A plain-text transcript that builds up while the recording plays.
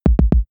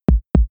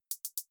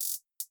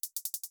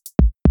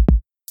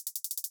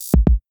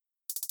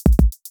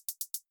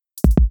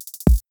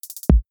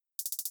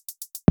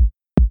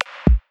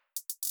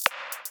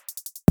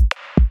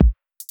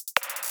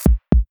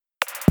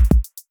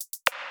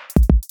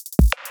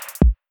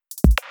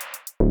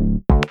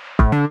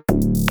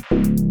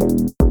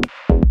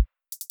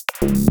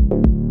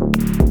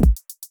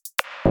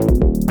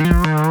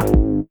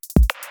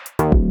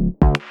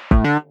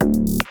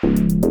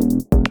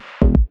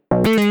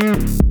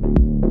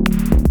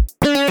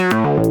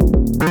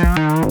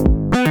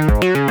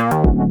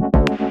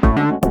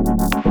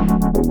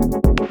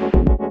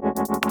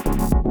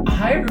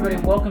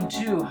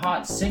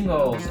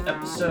Singles,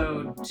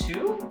 episode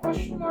 2?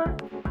 Question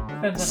mark?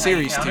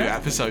 Series 2,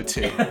 episode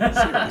 2.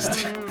 Series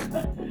 2.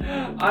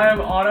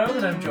 I'm Otto,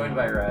 and I'm joined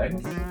by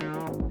Regs.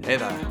 Hey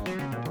there.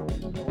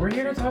 We're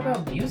here to talk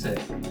about music.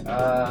 We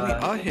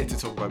are here to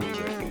talk about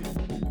music.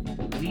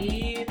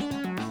 We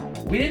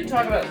didn't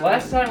talk about...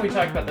 Last time we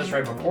talked about this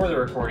right before the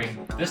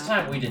recording. This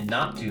time we did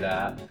not do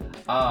that.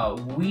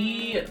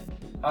 We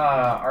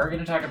are going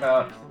to talk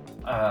about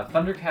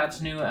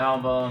Thundercat's new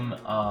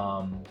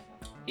album,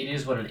 It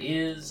Is What It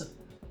Is.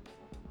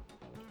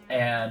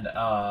 And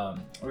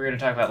we're going to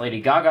talk about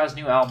Lady Gaga's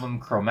new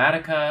album,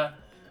 Chromatica.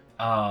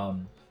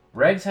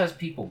 Regs has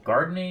people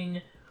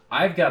gardening.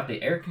 I've got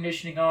the air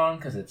conditioning on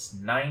because it's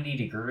 90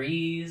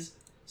 degrees.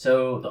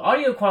 So the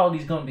audio quality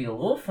is going to be a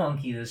little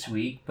funky this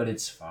week, but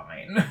it's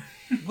fine.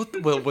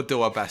 We'll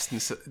do our best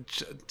and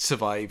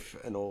survive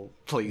and all.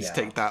 Please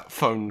take that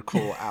phone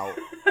call out.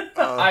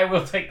 I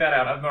will take that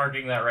out. I'm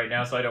marking that right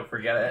now so I don't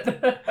forget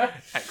it.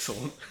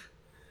 Excellent.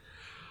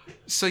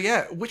 So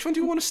yeah, which one do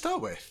you want to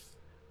start with?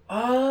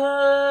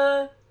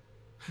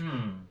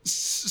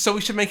 So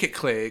we should make it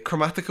clear.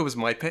 Chromatica was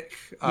my pick.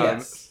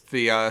 Yes.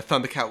 The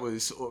Thundercat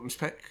was Autumn's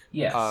pick.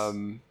 Yes.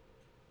 I'm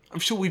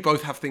sure we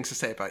both have things to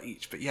say about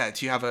each, but yeah,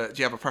 do you have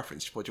a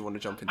preference? What do you want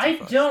to jump into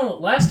first? I don't.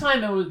 Last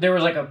time there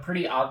was like a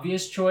pretty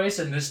obvious choice,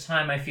 and this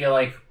time I feel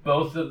like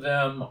both of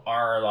them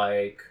are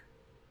like...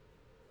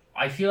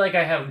 I feel like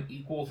I have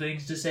equal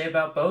things to say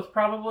about both,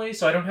 probably,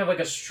 so I don't have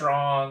like a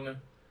strong...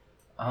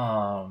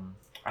 I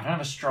don't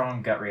have a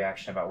strong gut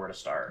reaction about where to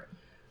start.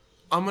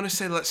 I'm going to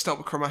say let's start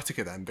with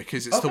Chromatica then,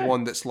 because it's the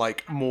one that's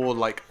like more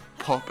like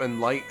pop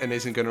and light and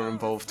isn't going to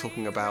involve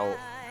talking about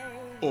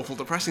awful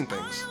depressing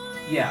things.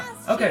 Yeah,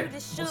 okay,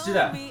 let's do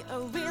that.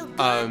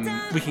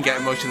 We can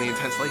get emotionally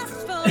intense later.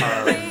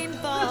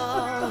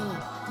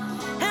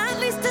 At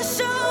least I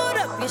showed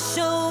up, you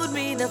showed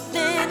me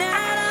nothing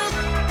at all.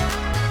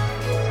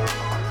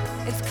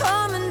 It's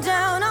coming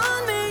down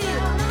on me.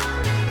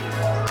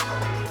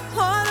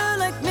 Harder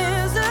like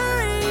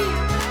misery.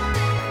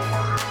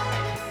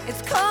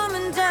 It's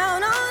coming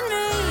down on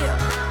me.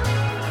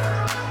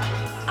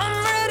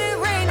 I'm ready,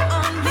 rain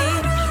on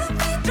me.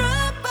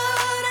 Drop,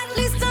 but at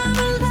least I'm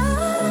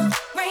alive.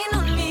 Rain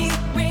on me,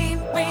 rain,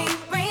 rain,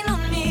 rain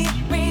on me,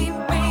 rain,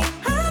 rain.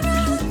 I'd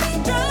rather be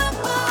drop,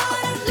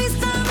 but at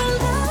least I'm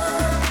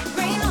alive.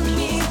 Rain on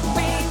me,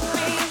 rain,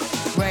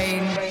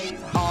 rain, rain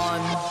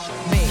on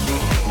me.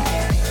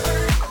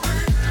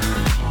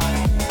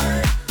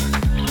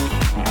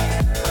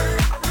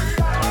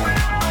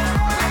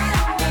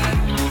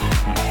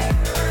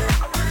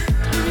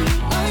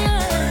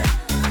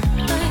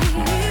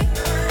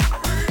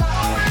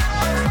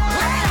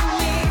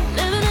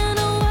 Living in a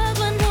world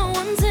where no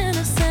one's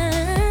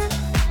innocent.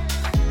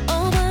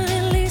 Oh, but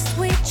at least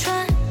we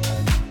try.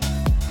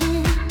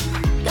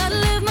 Gotta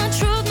live my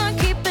truth, not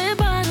keep it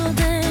bottled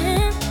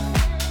in.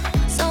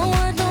 So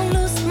I don't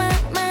lose my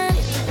mind.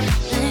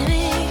 Baby,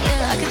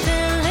 yeah, I can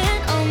feel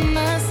it on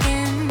my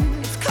skin.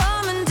 It's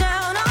coming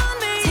down on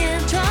me.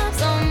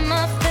 Teardrops on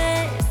my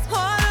face.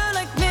 Harder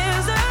like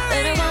misery.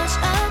 Let it wash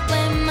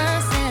away my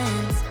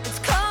sins. It's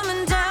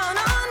coming down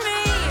on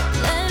me.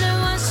 Let it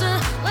wash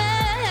away.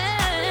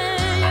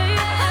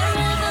 I'd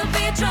rather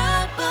be dry,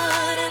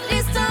 but at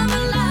least I'm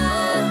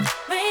alive.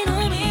 Rain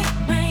on me,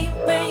 rain,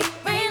 rain,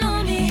 rain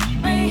on me,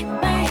 rain,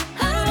 rain.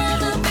 I'd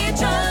rather be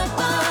dry,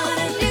 but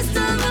at least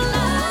I'm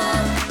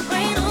alive.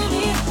 Rain on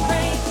me,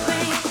 rain,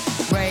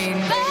 rain,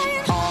 rain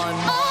on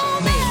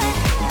me.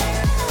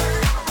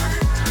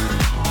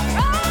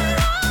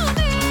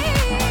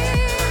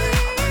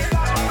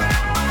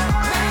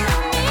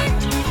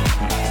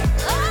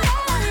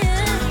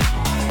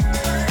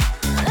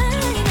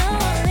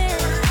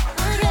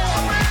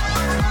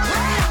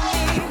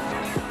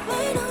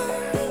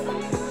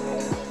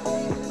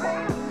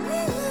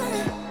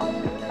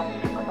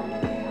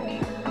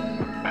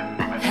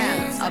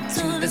 Hands up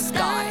to the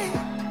sky.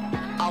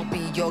 I'll be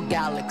your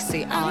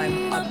galaxy.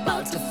 I'm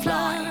about to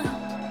fly.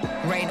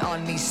 Rain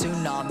on me,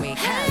 tsunami.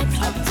 Hands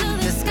up to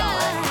the sky.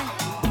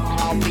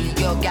 I'll be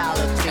your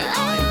galaxy.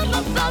 I'm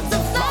about to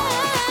fly.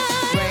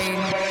 Rain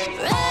on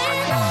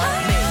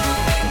me.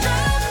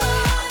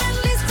 At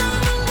least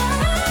I'm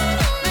alive.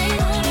 Rain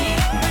on me,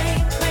 rain,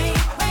 rain,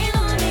 rain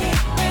on me,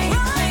 rain,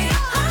 rain.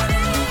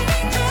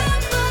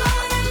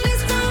 At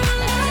least I'm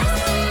alive.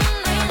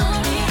 Rain on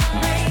me,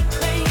 rain,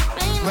 rain,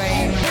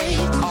 rain, rain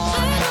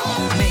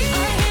on me.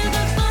 I hear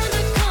the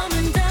thunder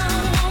coming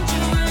down. Won't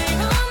you rain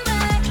on me?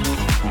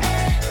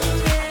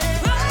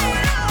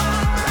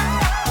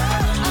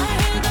 I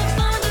hear the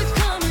thunder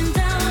coming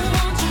down.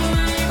 Won't you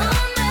rain on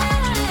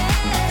me?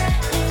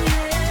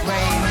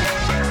 Rain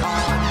on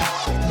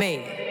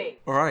me.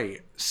 All right,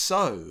 so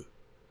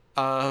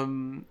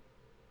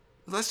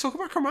Let's talk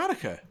about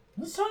Chromatica.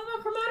 Let's talk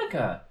about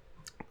Chromatica.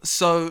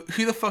 So,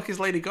 who the fuck is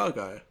Lady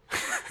Gaga?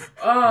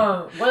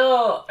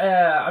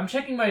 I'm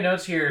checking my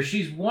notes here.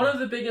 She's one of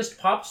the biggest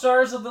pop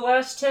stars of the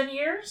last 10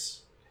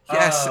 years.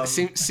 Yes,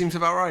 seems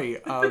about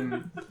right.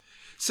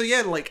 So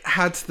yeah, like,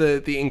 had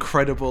the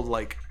incredible,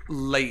 like,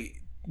 late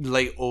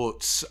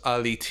aughts,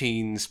 early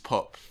teens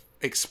pop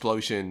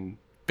explosion,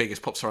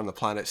 biggest pop star on the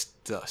planet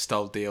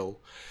style deal.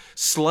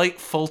 Slight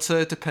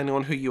falter, depending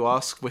on who you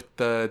ask, with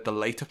the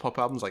later pop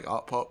albums, like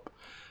art pop.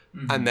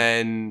 Mm-hmm. And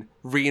then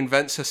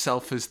reinvents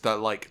herself as the,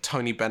 like,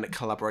 Tony Bennett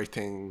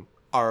collaborating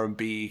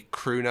R&B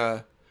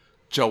crooner.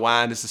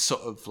 Joanne is a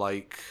sort of,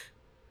 like,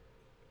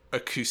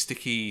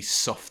 acousticy,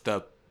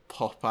 softer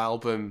pop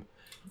album.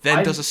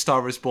 Then does A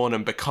Star Is Born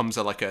and becomes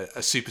a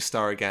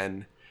superstar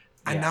again.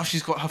 And now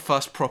she's got her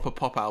first proper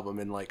pop album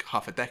in, like,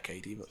 half a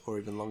decade,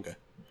 even longer.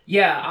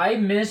 Yeah, I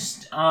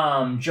missed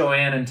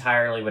Joanne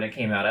entirely when it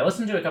came out. I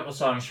listened to a couple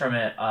songs from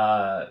it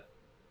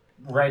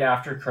right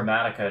after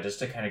Chromatica just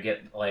to kind of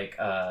get, like,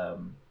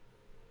 an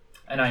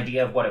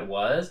idea of what it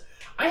was.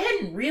 I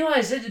hadn't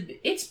realized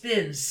it's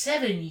been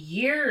 7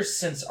 years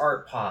since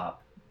art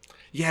pop.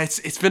 Yeah,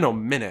 it's been a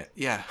minute.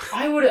 Yeah,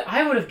 I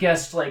would have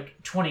guessed like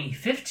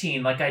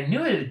 2015. Like, I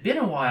knew it had been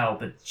a while,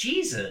 but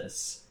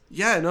Jesus.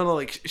 Yeah, no,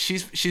 like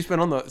she's been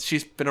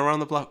around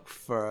the block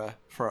for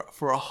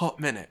a hot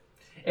minute.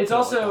 It's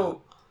also like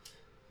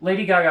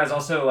Lady Gaga is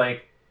also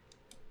like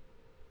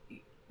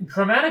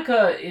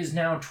Chromatica is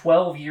now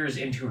 12 years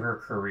into her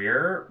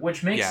career,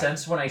 which makes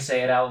sense when I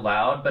say it out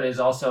loud, but is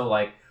also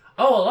like,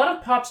 a lot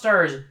of pop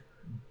stars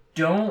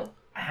don't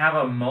have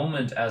a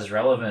moment as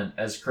relevant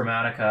as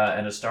Chromatica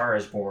and A Star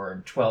Is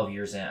Born 12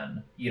 years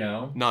in, you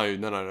know?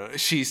 No.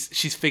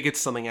 She's figured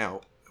something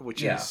out,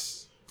 which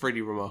is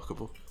pretty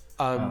remarkable.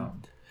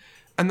 And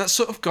that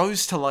sort of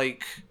goes to,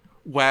 like,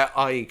 where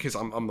because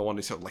I'm the one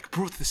who sort of, like,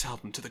 brought this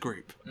album to the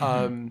group.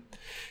 Mm-hmm.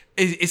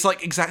 It's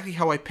like exactly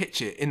how I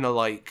pitch it in the,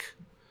 like,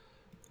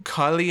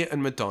 Kylie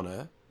and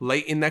Madonna,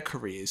 late in their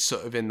careers,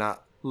 sort of in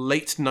that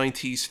late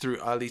 90s through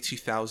early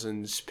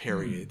 2000s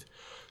period,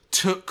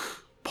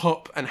 took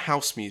pop and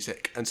house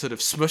music and sort of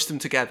smushed them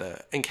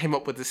together and came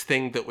up with this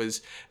thing that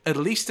was, at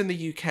least in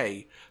the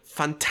UK,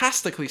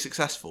 fantastically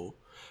successful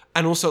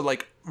and also,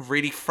 like,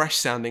 really fresh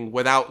sounding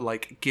without,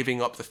 like,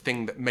 giving up the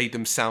thing that made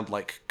them sound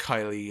like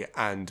Kylie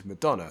and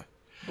Madonna.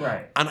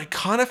 Right. And I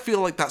kind of feel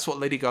like that's what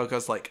Lady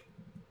Gaga's, like,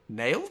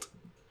 nailed.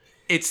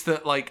 It's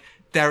that, like,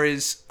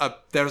 there's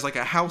like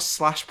a house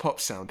 / pop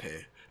sound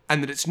here,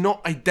 and that it's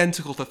not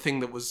identical to the thing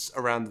that was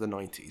around the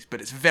 90s,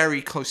 but it's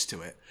very close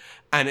to it.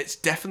 And it's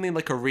definitely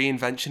like a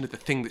reinvention of the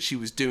thing that she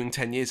was doing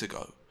 10 years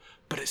ago,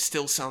 but it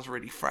still sounds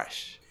really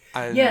fresh.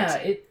 And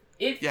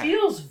it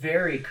feels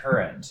very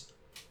current.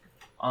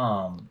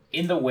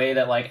 In the way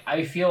that, like,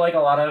 I feel like a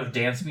lot of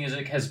dance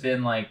music has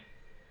been, like,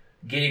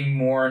 getting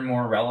more and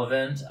more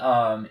relevant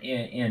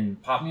in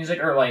pop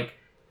music, or, like,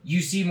 you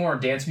see more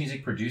dance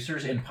music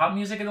producers in pop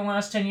music in the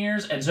last 10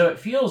 years, and so it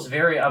feels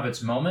very of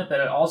its moment, but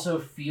it also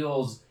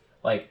feels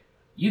like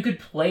you could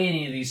play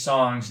any of these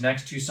songs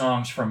next to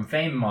songs from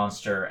Fame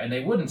Monster, and they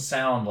wouldn't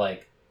sound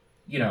like,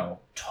 you know,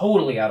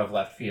 totally out of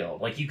left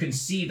field. Like, you can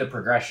see the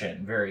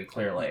progression very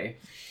clearly.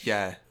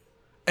 Yeah.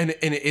 And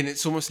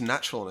it's almost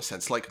natural in a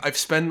sense. Like, I've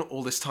spent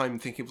all this time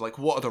thinking of, like,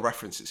 what are the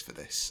references for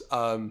this?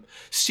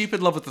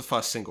 Stupid Love is the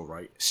first single,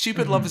 right?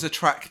 Stupid Love is a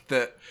track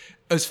that,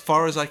 as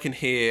far as I can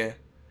hear,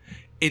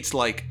 it's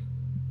like,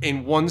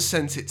 in one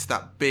sense, it's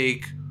that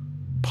big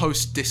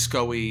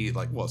post-disco-y,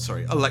 like,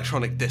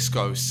 electronic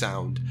disco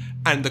sound.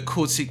 And the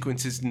chord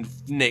sequence is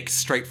nicked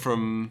straight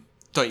from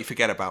Don't You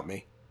Forget About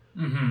Me.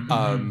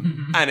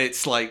 And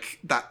it's like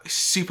that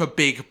super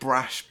big,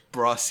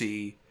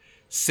 brassy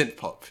synth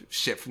pop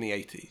shit from the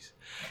 80s.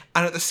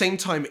 And at the same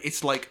time,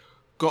 it's like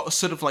got a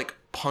sort of like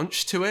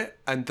punch to it,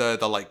 and the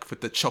like with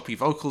the choppy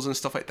vocals and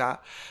stuff like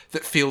that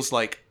feels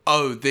like,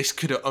 oh, this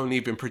could have only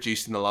been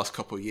produced in the last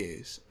couple of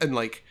years. And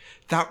like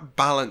that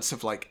balance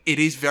of like, it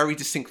is very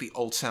distinctly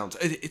old sounds.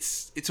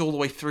 It's all the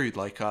way through,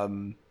 like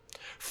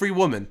Free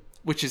Woman,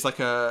 which is like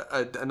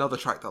another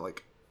track that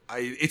like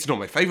it's not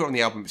my favorite on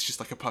the album. It's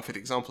just like a perfect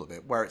example of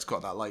it, where it's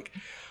got that like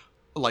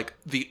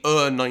the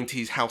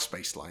 90s house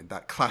bass line,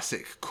 that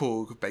classic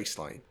Korg bass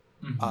line.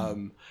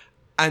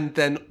 And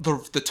then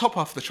the top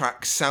half of the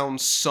track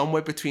sounds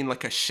somewhere between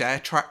like a Cher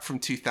track from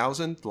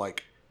 2000,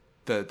 like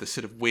the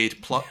sort of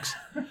weird plucks,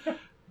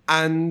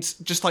 and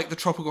just like the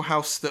tropical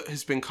house that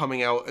has been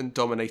coming out and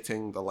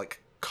dominating the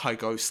like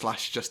Kygo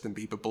 / Justin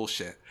Bieber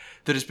bullshit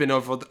that has been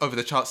over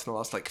the charts in the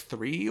last like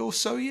 3 or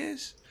so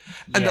years.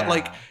 And that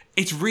like,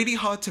 it's really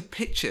hard to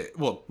pitch it.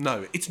 Well,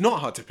 no, it's not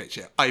hard to pitch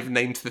it. I've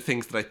named the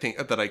things that I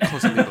think that I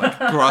constantly like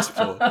grasp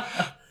for.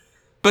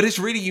 But it's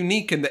really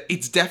unique in that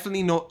it's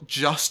definitely not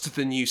just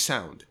the new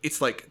sound. It's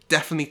like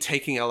definitely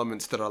taking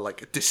elements that are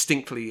like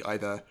distinctly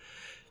either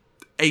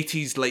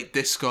 80s late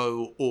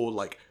disco or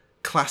like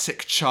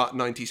classic chart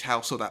 90s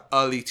house or that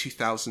early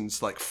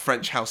 2000s like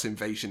French house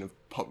invasion of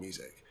pop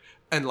music.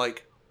 And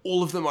like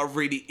all of them are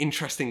really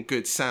interesting,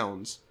 good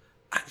sounds.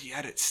 and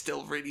yet it's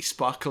still really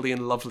sparkly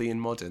and lovely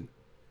and modern.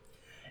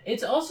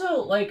 It's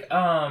also, like,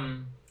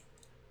 to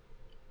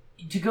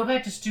go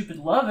back to Stupid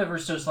Love ever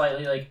so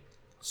slightly, like,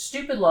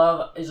 Stupid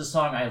Love is a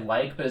song I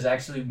like, but is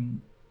actually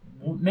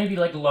maybe,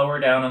 like, lower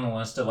down on the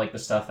list of, like, the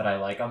stuff that I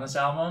like on this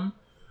album.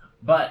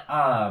 But,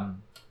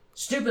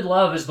 Stupid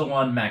Love is the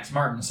one Max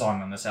Martin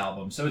song on this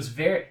album, so it's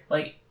very,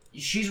 like,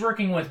 she's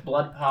working with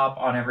Blood Pop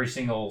on every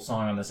single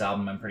song on this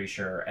album, I'm pretty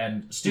sure,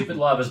 and Stupid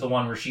Love is the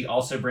one where she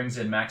also brings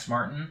in Max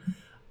Martin.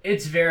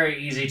 It's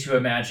very easy to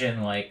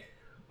imagine, like,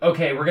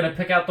 okay, we're going to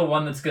pick out the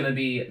one that's going to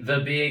be the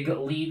big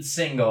lead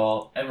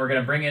single, and we're going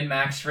to bring in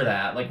Max for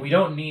that. Like, we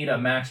don't need a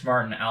Max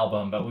Martin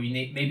album, but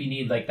we maybe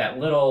need, like, that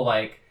little,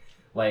 like,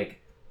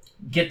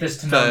 get this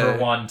to number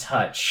one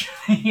touch,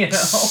 you know?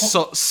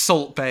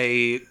 Salt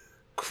Bay,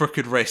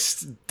 crooked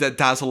wrist,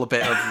 dazzle a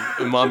bit of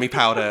umami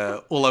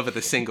powder all over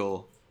the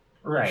single.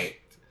 Right.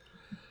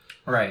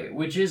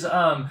 Which is,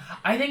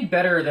 I think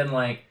better than,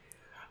 like,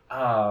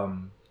 I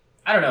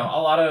don't know,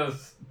 a lot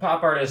of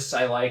pop artists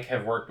I like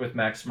have worked with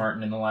Max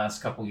Martin in the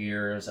last couple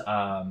years.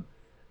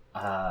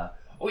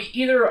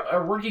 Either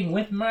are working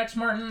with Max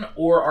Martin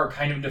or are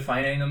kind of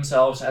defining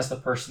themselves as the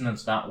person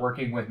that's not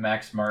working with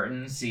Max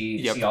Martin.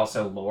 See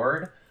also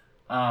Lorde.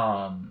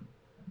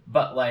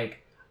 But,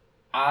 like,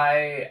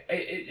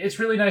 it's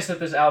really nice that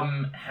this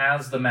album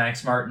has the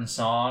Max Martin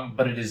song,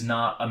 but it is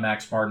not a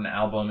Max Martin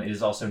album. It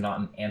is also not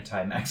an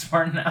anti-Max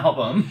Martin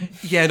album.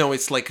 Yeah, no,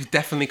 it's, like,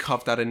 definitely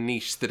carved out a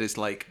niche that is,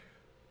 like,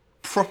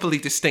 properly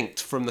distinct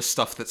from the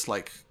stuff that's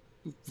like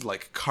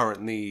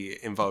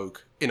currently in vogue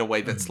in a way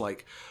that's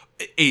like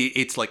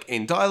it's like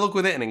in dialogue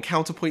with it and in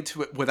counterpoint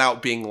to it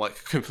without being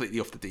like completely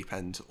off the deep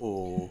end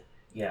or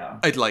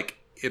it'd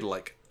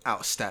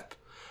out of step,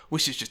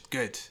 which is just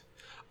good.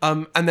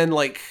 And then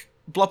like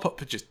Blood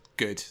Pop are just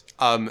good.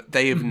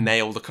 They have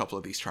nailed a couple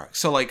of these tracks.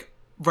 So like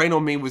Rain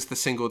on Me was the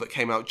single that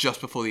came out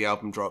just before the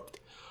album dropped.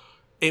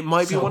 It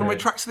might be one of my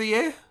tracks of the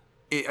year.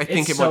 I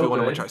think it might be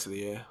one of my tracks of the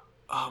year.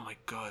 Oh my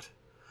god.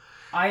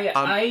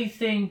 I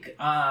think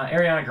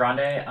Ariana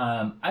Grande,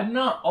 I'm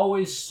not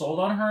always sold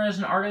on her as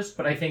an artist,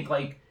 but I think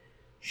like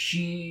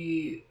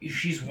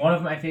she's one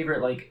of my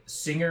favorite like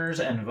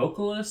singers and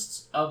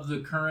vocalists of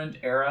the current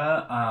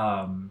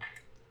era.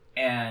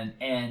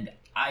 And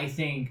I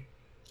think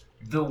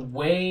the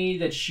way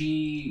that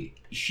she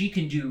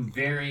can do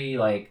very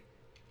like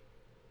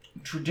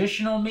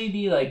traditional,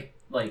 maybe like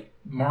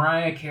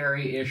Mariah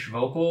Carey-ish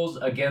vocals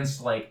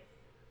against like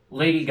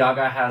Lady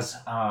Gaga has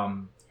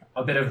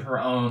a bit of her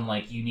own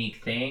like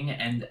unique thing,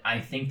 and I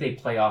think they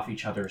play off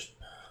each other's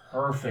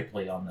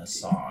perfectly on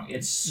this song.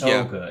 It's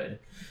so good.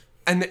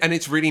 And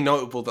it's really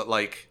notable that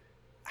like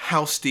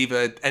House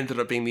Diva ended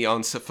up being the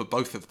answer for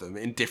both of them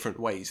in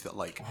different ways, that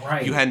like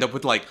you end up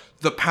with like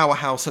the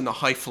powerhouse and the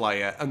high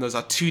flyer, and those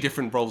are two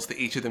different roles that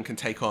each of them can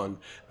take on,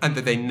 and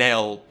that they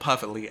nail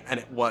perfectly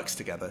and it works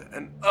together,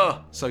 and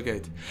so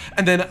good.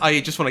 And then I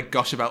just want to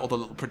gush about all the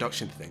little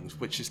production things,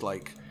 which is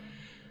like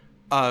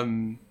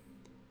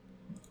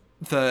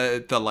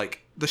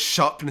the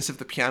sharpness of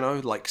the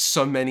piano, like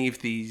so many of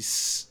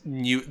these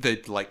new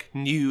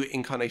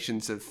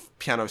incarnations of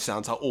piano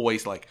sounds are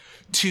always like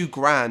too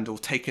grand or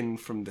taken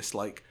from this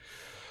like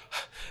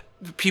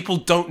people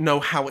don't know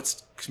how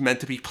it's meant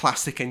to be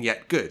plastic and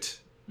yet good,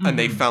 and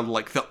they found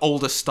like the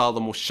older style,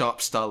 the more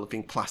sharp style of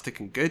being plastic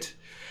and good,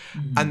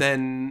 and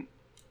then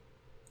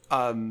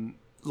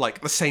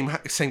like the same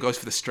goes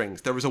for the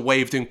strings. There is a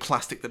way of doing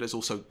plastic that is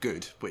also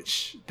good,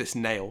 which this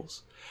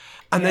nails,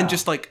 and then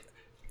just like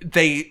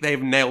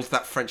they've nailed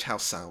that French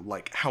house sound,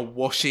 like how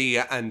washy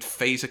and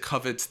phaser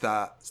covered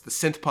that the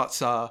synth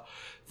parts are,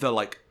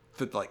 the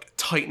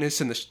tightness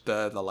and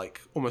the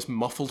like almost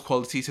muffled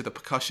quality to the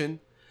percussion,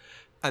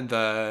 and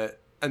the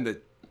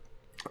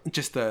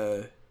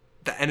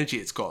energy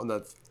it's got,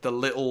 and the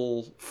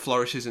little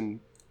flourishes,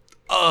 and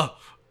I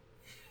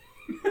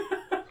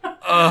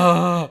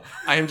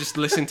am just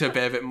listening to a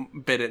bit of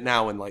it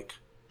now, and like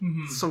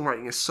the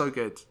songwriting is so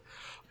good.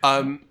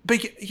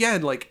 But yeah,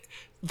 like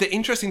the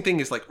interesting thing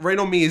is like Rain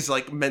on Me is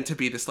like meant to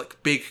be this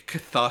like big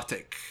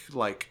cathartic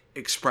like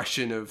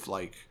expression of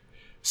like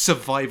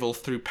survival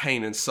through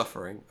pain and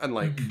suffering, and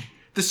like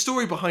the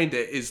story behind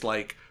it is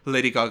like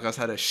Lady Gaga's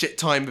had a shit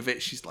time of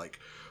it. She's like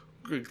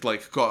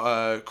got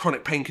a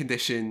chronic pain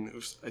condition.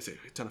 I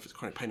don't know if it's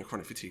chronic pain or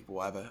chronic fatigue or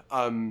whatever.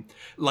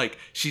 Like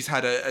she's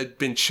had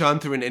been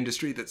churned through an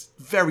industry that's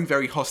very,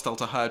 very hostile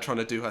to her trying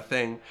to do her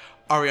thing.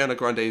 Ariana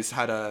Grande's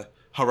had her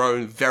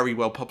own very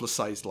well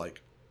publicized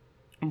like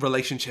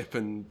relationship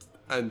and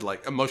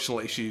like emotional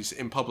issues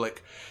in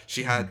public.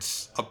 She had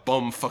a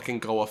bomb fucking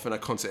go off in a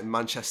concert in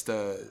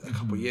Manchester a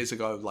couple of years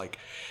ago. Like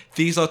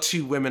these are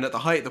two women at the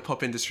height of the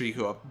pop industry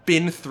who have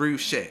been through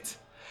shit,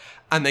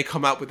 and they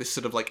come out with this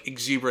sort of like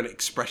exuberant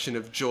expression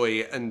of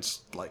joy and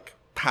like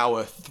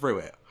power through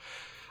it.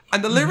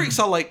 And the lyrics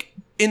are like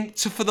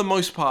for the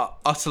most part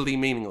utterly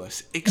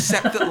meaningless,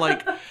 except that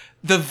like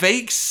the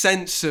vague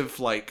sense of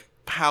like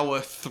power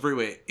through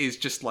it is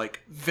just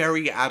like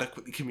very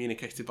adequately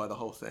communicated by the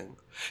whole thing.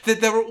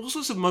 There are all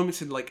sorts of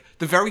moments in like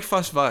the very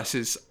first verse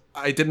is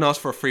I didn't ask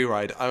for a free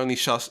ride. I only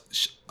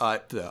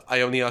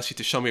I only asked you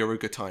to show me a real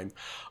good time.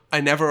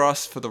 I never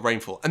asked for the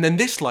rainfall. And then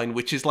this line,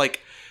 which is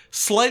like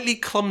slightly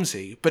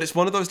clumsy, but it's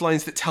one of those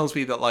lines that tells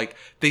me that like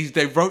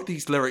they wrote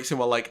these lyrics and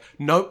were like,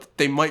 nope,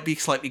 they might be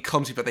slightly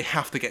clumsy, but they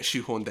have to get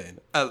shoehorned in.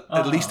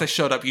 At least I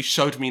showed up. You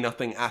showed me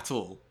nothing at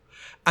all.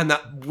 And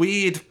that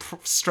weird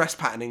stress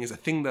patterning is a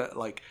thing that,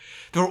 like,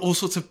 there are all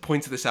sorts of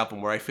points of this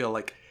album where I feel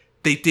like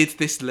they did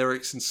this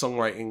lyrics and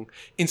songwriting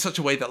in such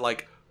a way that,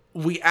 like,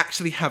 we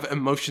actually have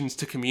emotions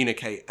to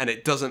communicate, and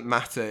it doesn't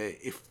matter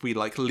if we,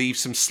 like, leave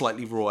some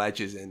slightly raw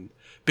edges in,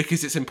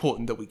 because it's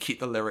important that we keep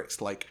the lyrics,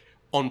 like,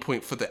 on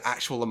point for the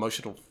actual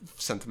emotional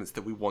sentiments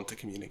that we want to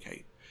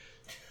communicate.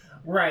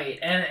 Right,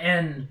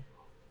 and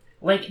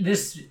like,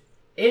 this,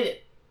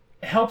 it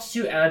helps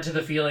to add to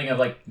the feeling of,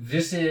 like,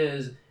 this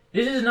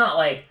is not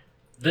like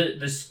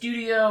the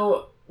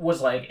studio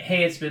was like,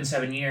 hey, it's been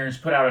 7 years,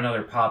 put out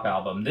another pop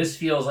album. This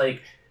feels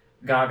like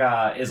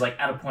Gaga is like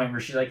at a point where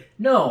she's like,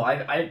 no,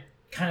 I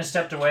kind of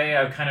stepped away,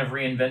 I've kind of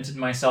reinvented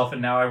myself,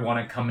 and now I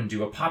want to come and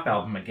do a pop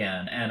album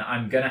again, and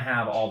I'm gonna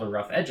have all the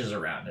rough edges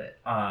around it.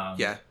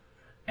 Yeah.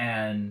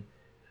 And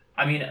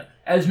I mean,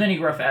 as many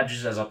rough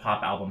edges as a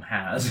pop album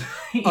has.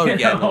 Oh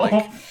yeah, no,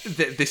 like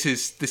this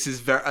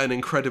is an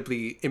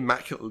incredibly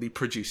immaculately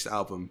produced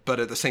album, but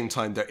at the same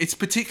time, it's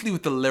particularly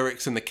with the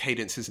lyrics and the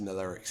cadences in the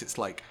lyrics. It's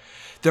like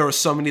there are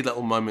so many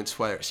little moments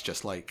where it's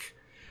just like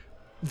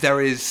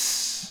there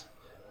is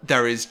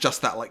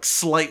just that like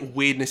slight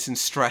weirdness and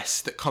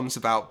stress that comes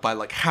about by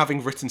like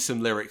having written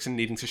some lyrics and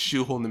needing to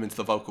shoehorn them into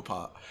the vocal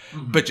part,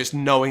 but just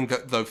knowing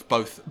that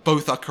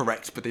both are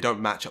correct, but they don't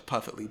match up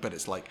perfectly. But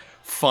it's like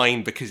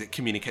fine because it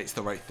communicates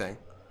the right thing.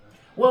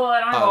 Well,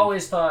 and I've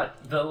always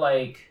thought that,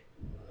 like,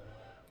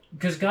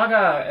 because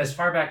Gaga, as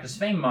far back as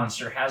Fame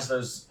Monster, has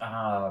those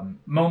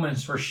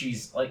moments where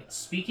she's like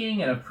speaking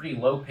in a pretty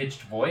low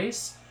pitched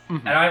voice.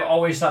 And I've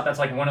always thought that's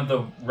like one of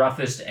the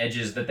roughest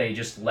edges that they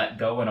just let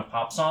go in a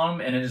pop song,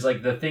 and it is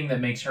like the thing that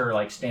makes her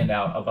like stand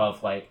out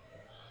above like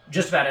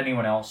just about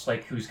anyone else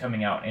like who's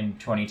coming out in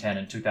 2010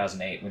 and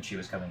 2008 when she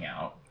was coming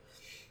out.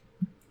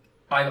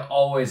 I've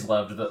always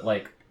loved that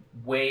like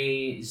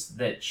ways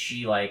that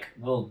she like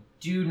will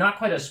do not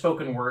quite a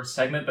spoken word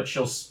segment, but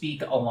she'll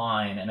speak a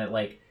line, and it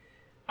like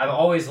I've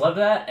always loved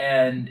that,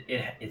 and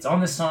it's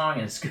on this song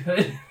and it's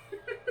good.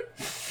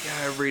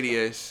 Yeah, it really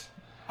is.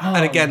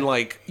 And again,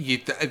 like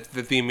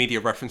the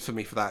immediate reference for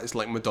me for that is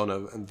like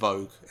Madonna and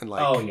Vogue, and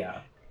like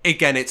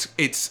again,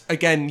 it's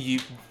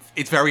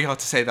very hard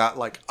to say that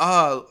like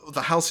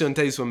the halcyon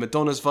days when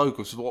Madonna's Vogue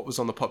was what was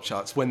on the pop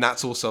charts, when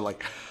that's also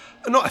like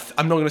I'm not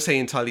going to say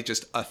entirely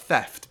just a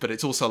theft, but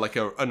it's also like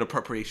an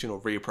appropriation or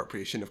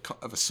reappropriation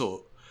of a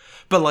sort.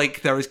 But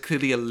like there is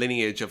clearly a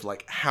lineage of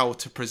like how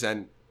to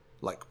present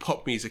like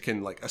pop music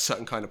and like a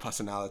certain kind of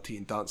personality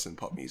in dance and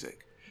pop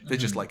music. They're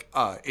just like,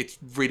 it's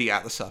really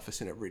at the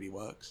surface and it really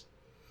works.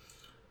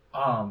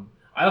 I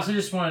also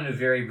just wanted to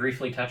very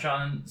briefly touch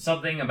on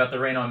something about the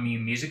Rain on Me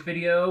music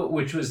video,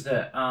 which was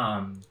that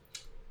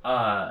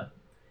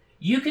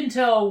you can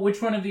tell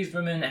which one of these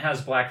women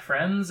has black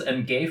friends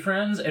and gay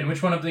friends, and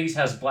which one of these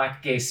has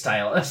black gay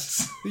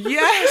stylists.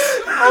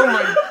 Yes! Oh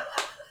my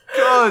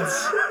god!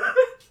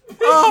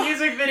 This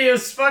music video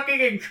is fucking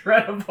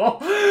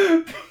incredible.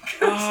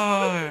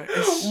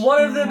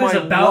 One of them is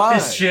about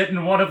this shit,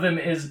 and one of them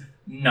is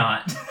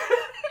not.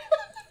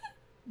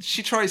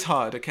 She tries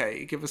hard.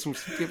 Okay, give us some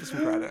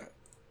credit.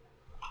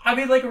 I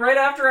mean, like right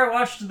after I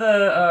watched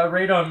the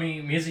Raid on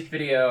Me music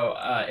video,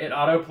 it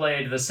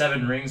auto-played the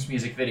Seven Rings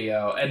music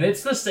video, and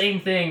it's the same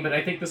thing, but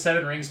I think the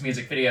Seven Rings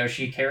music video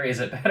she carries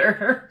it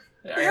better.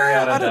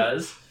 Ariana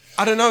does.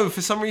 I don't know.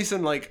 For some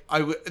reason, like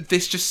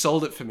this just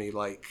sold it for me.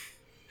 Like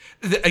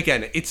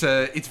again, it's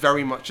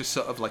very much a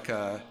sort of like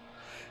a.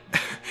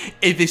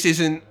 This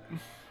isn't.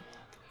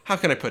 How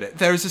can I put it?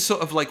 There is a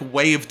sort of like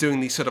way of doing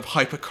these sort of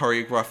hyper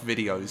choreographed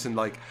videos, and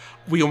like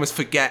we almost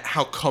forget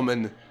how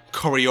common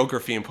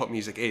choreography in pop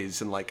music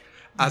is. And like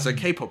as a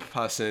K-pop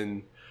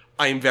person,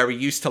 I am very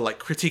used to like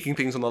critiquing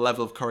things on the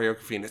level of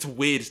choreography, and it's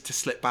weird to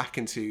slip back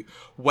into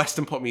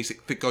Western pop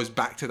music that goes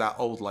back to that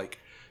old like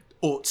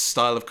Orts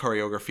style of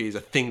choreography is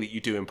a thing that you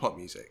do in pop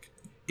music.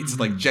 It's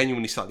like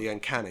genuinely slightly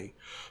uncanny,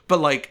 but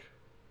like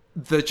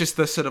the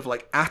sort of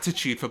like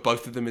attitude for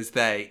both of them is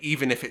there,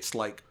 even if it's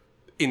like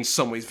in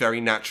some ways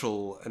very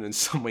natural and in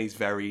some ways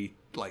very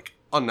like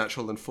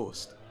unnatural and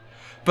forced.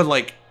 But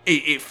like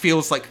it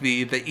feels like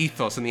the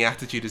ethos and the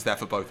attitude is there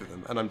for both of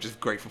them, and I'm just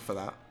grateful for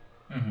that.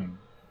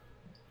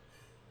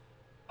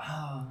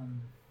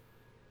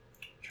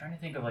 Trying to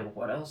think of like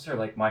what else are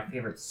like my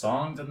favorite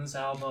songs on this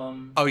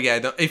album. Oh yeah,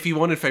 no, if you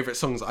wanted favorite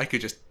songs, I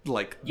could just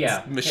like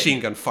machine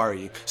gun fire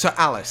you. So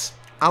Alice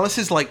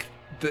is like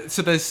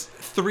so there's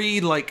 3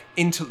 like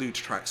interlude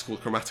tracks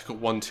called Chromatica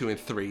 1, 2, and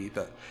 3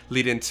 that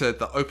lead into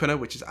the opener,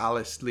 which is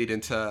Alice, lead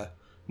into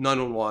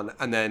 911,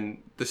 and then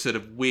the sort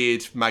of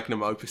weird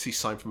magnum opus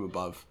Sign from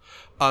Above.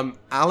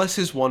 Alice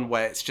is one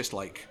where it's just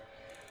like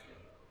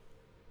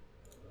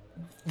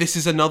this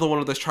is another one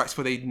of those tracks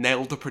where they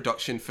nailed the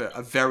production for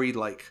a very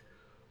like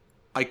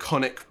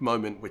iconic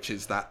moment, which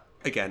is that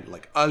again,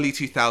 like early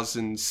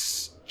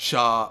 2000s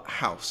chart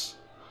house.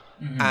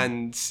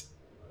 And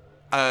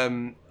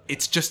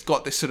it's just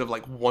got this sort of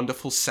like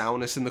wonderful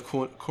soundness in the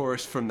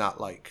chorus from that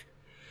like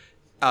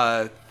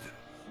I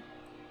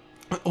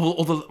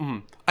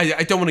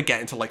don't want to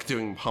get into like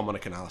doing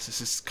harmonic analysis.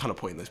 It's kind of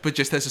pointless, but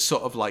just there's a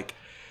sort of like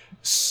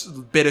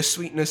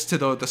bittersweetness to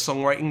the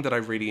songwriting that I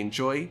really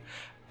enjoy,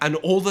 and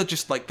all the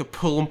just like the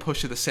pull and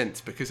push of the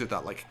synth because of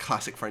that like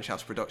classic French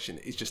house production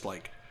is just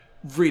like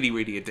really,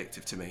 really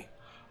addictive to me.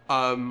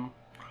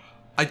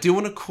 I do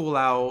want to call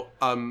out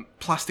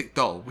Plastic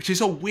Doll, which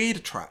is a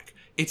weird track.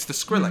 It's the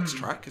Skrillex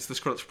track. It's the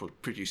Skrillex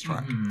produced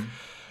track.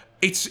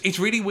 It's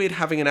really weird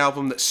having an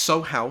album that's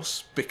so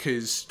house,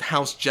 because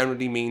house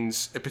generally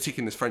means, particularly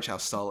in this French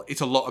house style,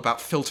 it's a lot about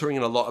filtering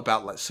and a lot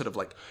about like sort of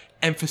like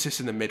emphasis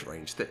in the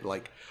mid-range, that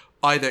like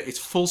either it's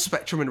full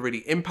spectrum and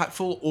really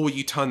impactful, or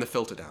you turn the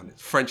filter down.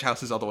 French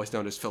house is otherwise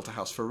known as filter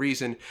house for a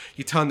reason.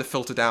 You turn the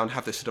filter down,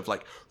 have this sort of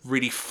like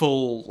really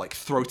full, like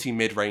throaty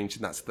mid-range,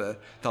 and that's the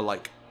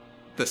like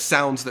the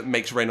sounds that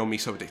makes Rain on Me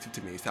so addictive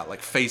to me, is that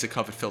like phaser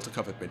covered, filter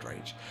covered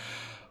mid-range.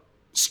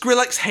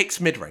 Skrillex hates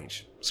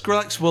mid-range.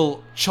 Skrillex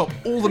will chop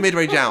all the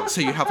mid-range out,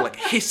 so you have like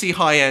hissy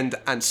high-end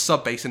and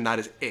sub-bass, and that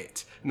is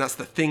it. And that's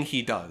the thing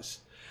he does.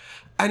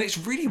 And it's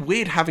really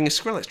weird having a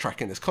Skrillex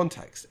track in this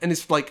context. And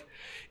it's like,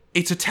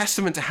 it's a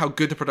testament to how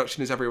good the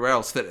production is everywhere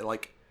else, that it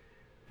like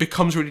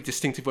becomes really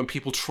distinctive when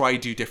people try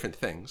do different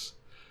things.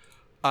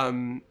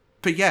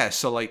 But yeah,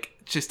 so like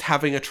just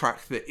having a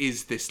track that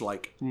is this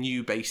like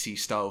new bassy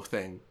style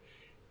thing,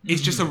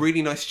 it's just a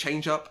really nice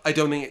change up. I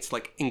don't think it's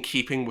like in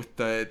keeping with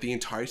the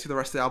entirety of the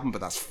rest of the album,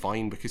 but that's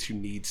fine because who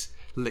needs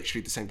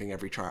literally the same thing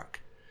every track?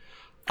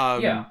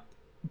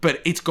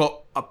 But it's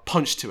got a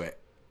punch to it.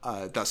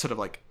 That sort of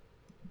like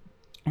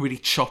really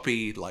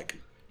choppy,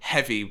 like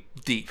heavy,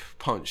 deep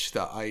punch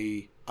that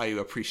I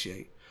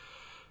appreciate.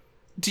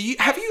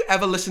 Have you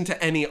ever listened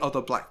to any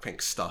other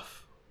Blackpink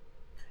stuff?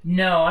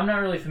 No, I'm not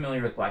really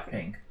familiar with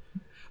Blackpink.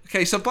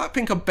 Okay, so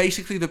Blackpink are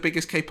basically the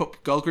biggest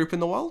K-pop girl group in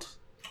the world.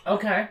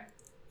 Okay.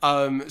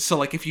 So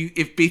like if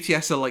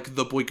BTS are like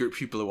the boy group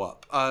who blew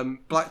up,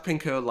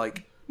 Blackpink are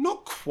like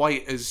not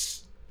quite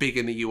as big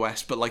in the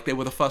US, but like they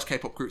were the first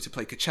K-pop group to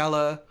play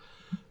Coachella.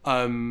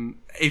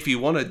 If you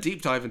want to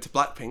deep dive into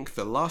Blackpink,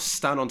 the last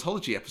Stan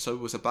Ontology episode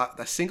was about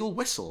their single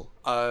Whistle.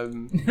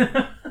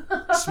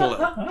 Small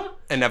little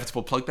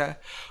inevitable plug there.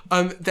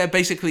 They're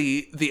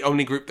basically the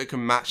only group that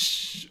can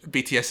match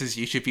BTS's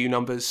YouTube view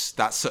numbers.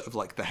 That's sort of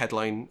like the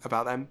headline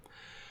about them.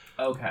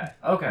 Okay.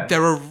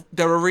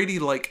 They're a really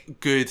like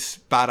good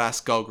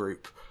badass girl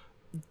group.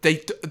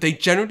 They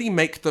generally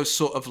make those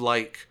sort of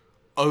like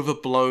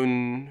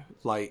overblown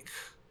like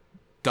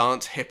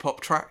dance hip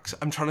hop tracks.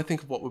 I'm trying to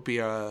think of what would be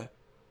a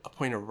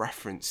point of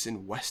reference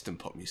in Western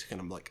pop music,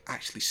 and I'm like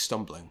actually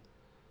stumbling.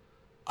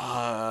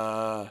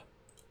 I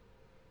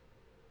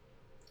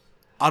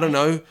don't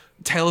know.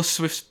 Taylor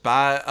Swift's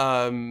Bad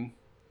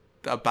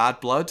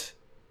Blood.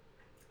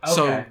 Okay.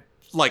 So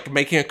like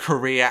making a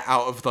career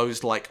out of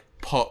those like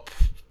pop,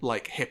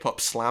 like hip hop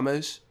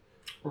slammers.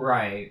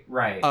 Right.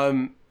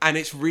 And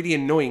it's really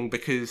annoying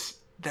because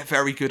they're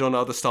very good on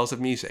other styles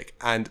of music,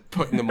 and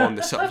putting them on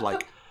this sort of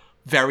like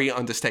very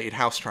understated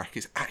house track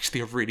is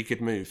actually a really good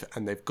move,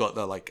 and they've got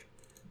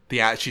the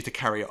attitude to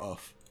carry it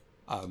off,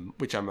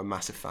 which I'm a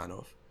massive fan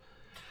of.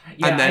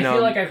 Yeah, and then, I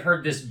feel like I've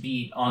heard this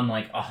beat on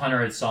like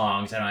 100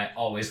 songs, and I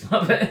always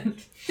love it.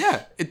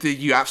 Yeah,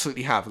 you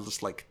absolutely have.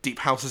 It's like deep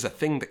house is a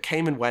thing that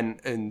came and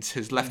went and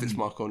has left its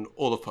mark on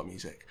all of pop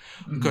music.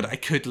 God, I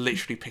could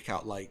literally pick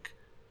out like,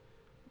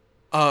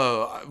 what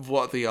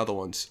are the other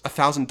ones?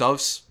 1,000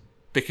 Doves,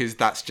 because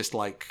that's just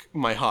like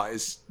my heart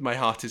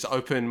is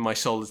open, my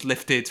soul is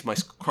lifted, my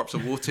crops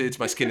are watered,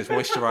 my skin is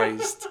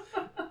moisturized.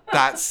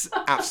 That's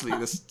absolutely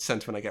the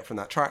sentiment I get from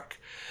that track.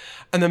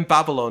 And then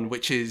Babylon,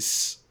 which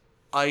is,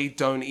 I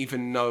don't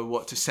even know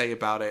what to say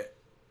about it,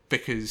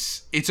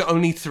 because it's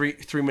only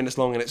three minutes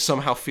long, and it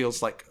somehow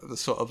feels like the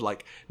sort of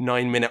like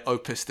 9-minute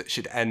opus that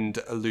should end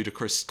a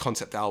ludicrous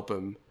concept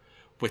album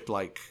with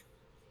like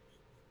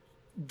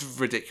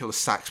ridiculous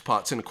sax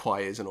parts and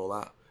choirs and all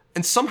that.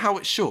 And somehow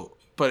it's short,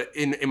 but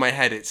in my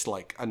head it's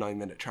like a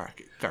 9-minute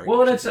track.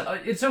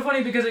 It's so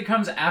funny because it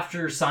comes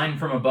after Sign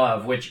From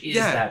Above, which is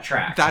that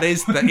track.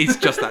 It's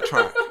just that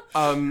track.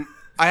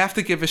 I have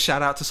to give a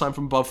shout out to Sign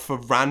From Above for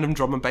random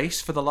drum and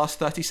bass for the last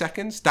 30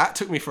 seconds. That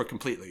took me for a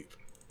complete loop.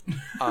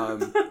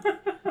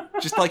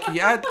 Just like,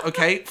 yeah,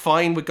 okay,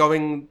 fine, we're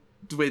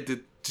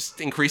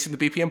just increasing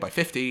the BPM by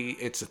 50.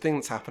 It's a thing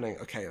that's happening.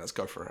 Okay, let's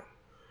go for it.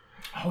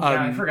 Oh,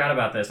 yeah, I forgot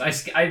about this.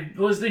 I'm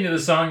listening to the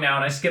song now,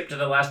 and I skipped to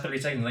the last 30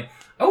 seconds, like,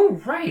 oh,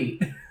 right.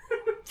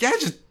 Yeah,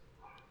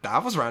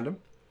 that was random.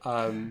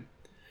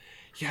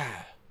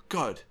 Yeah,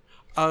 God.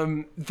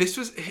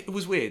 It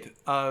was weird.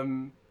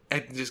 I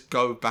just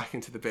go back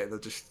into the bit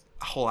of just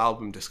whole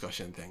album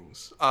discussion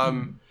things.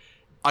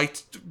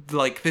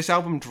 This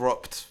album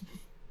dropped,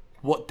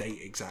 what date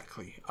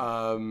exactly?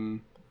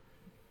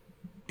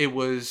 It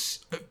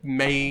was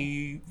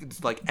May,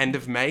 like end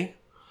of May.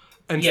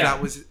 And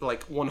that was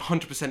like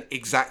 100%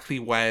 exactly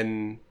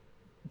when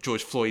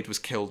George Floyd was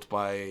killed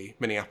by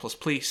Minneapolis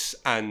police,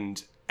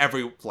 and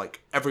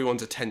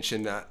everyone's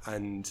attention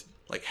and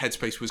like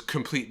headspace was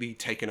completely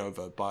taken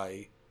over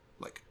by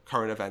like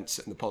current events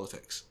and the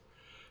politics.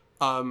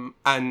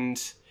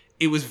 And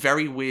it was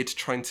very weird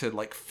trying to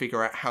like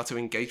figure out how to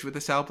engage with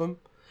this album.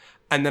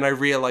 And then I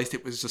realized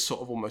it was a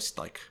sort of almost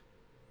like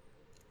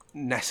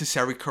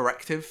necessary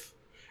corrective.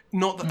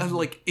 Not that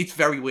like, it's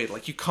very weird.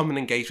 Like you come and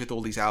engage with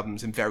all these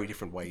albums in very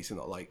different ways, and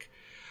that like,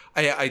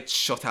 I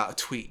shot out a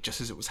tweet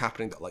just as it was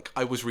happening that like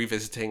I was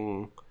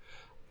revisiting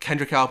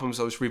Kendrick albums,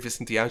 I was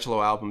revisiting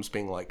D'Angelo albums,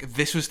 being like,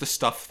 this was the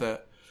stuff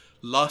that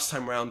last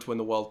time round when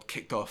the world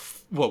kicked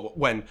off, well,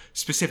 when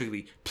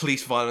specifically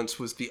police violence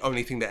was the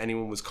only thing that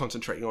anyone was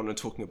concentrating on and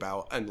talking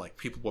about, and like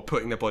people were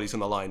putting their bodies on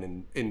the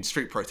line in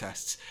street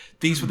protests.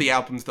 These were the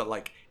albums that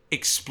like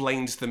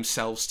explained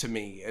themselves to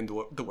me and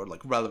that were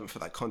like relevant for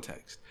that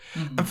context.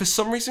 And for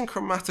some reason,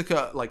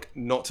 Chromatica, like,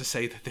 not to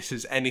say that this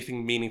is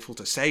anything meaningful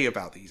to say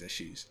about these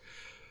issues,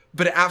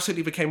 but it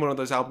absolutely became one of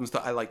those albums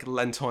that I like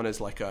lent on as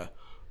like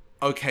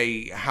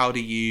okay, how do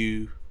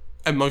you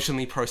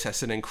emotionally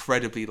process an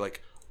incredibly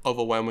like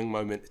overwhelming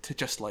moment to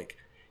just like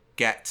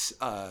get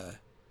a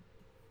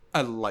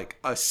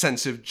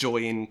sense of joy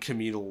in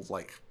communal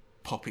like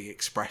poppy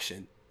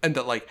expression, and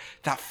that like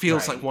that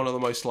feels like one of the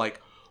most like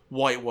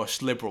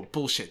whitewashed liberal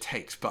bullshit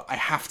takes, but I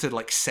have to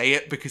like say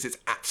it because it's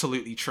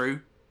absolutely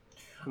true.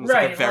 It's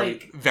like a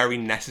very very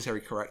necessary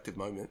corrective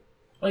moment.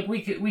 Like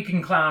we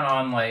can clown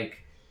on like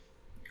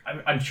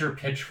I'm sure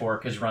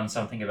Pitchfork has run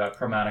something about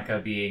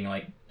Chromatica being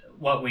like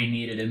what we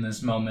needed in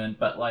this moment,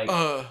 but like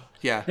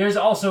there's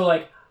also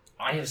like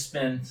I have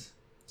spent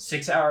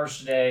 6 hours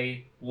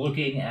today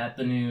looking at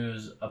the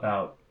news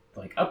about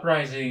like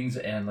uprisings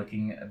and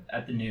looking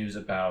at the news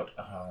about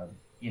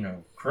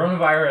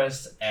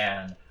coronavirus,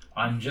 and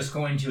I'm just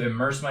going to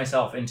immerse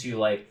myself into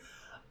like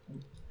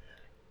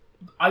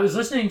I was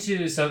listening to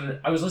a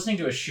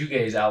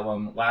shoegaze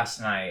album last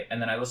night, and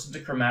then I listened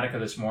to Chromatica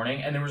this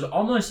morning, and there was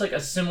almost like a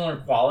similar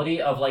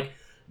quality of like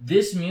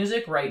this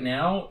music right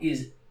now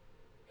is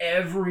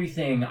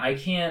everything. I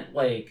can't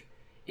like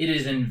it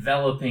is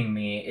enveloping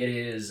me. It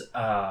is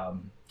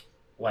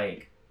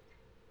like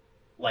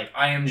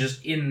I am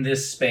just in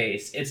this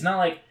space. It's not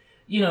like,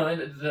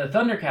 the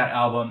Thundercat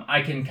album,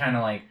 I can kind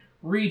of like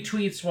read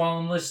tweets while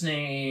I'm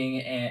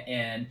listening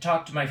and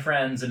talk to my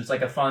friends, and it's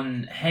like a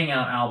fun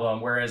hangout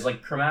album, whereas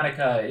like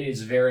Chromatica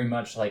is very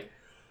much like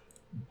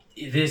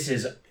this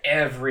is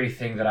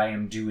everything that I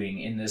am doing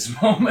in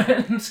this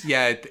moment.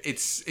 Yeah,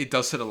 it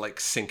does sort of like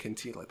sink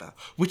into you like that,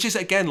 which is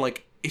again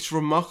like it's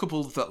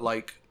remarkable that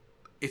like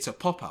it's a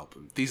pop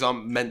album. These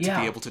aren't meant to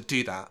be able to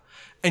do that,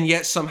 and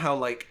yet somehow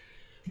like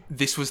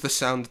this was the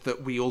sound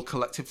that we all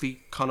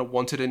collectively kind of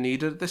wanted and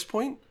needed at this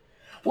point.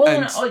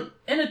 Well,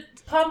 in a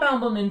pop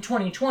album in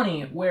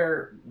 2020,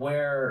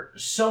 where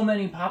so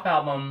many pop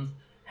albums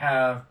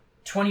have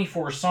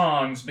 24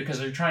 songs because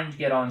they're trying to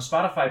get on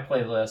Spotify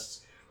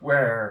playlists,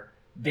 where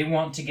they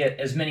want to get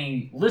as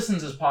many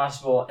listens as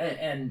possible,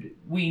 and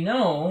we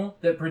know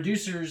that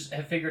producers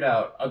have figured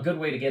out a good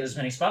way to get as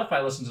many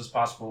Spotify listens as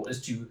possible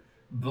is to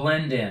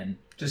blend in,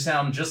 to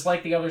sound just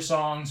like the other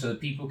songs so that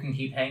people can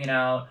keep hanging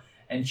out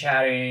and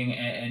chatting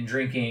and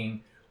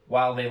drinking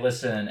while they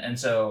listen. And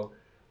so,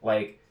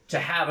 like, to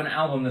have an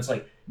album that's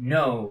like,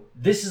 no,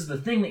 this is the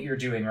thing that you're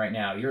doing right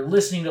now. You're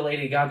listening to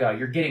Lady Gaga.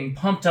 You're getting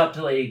pumped up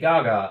to Lady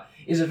Gaga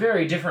is a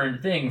very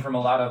different thing from a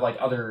lot of, like,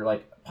 other,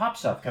 like, pop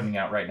stuff coming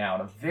out right now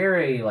in a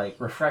very, like,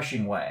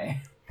 refreshing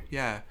way.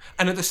 Yeah.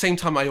 And at the same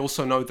time, I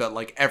also know that,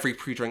 like, every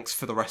pre-drinks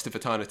for the rest of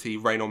eternity,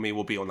 Rain on Me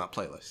will be on that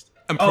playlist.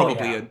 And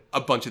probably a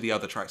bunch of the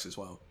other tracks as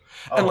well.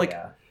 And, like,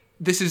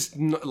 this is,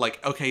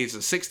 like, okay, it's a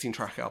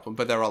 16-track album,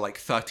 but there are, like,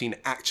 13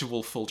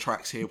 actual full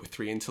tracks here with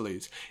 3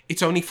 interludes.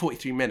 It's only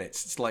 43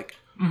 minutes. It's, like,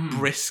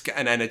 brisk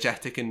and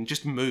energetic and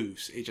just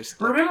moves. It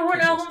just remember when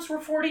albums were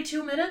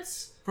 42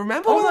 minutes?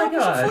 Remember when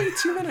albums were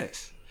 42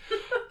 minutes?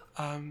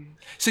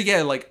 So,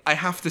 yeah, like, I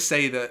have to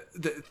say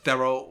that there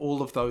are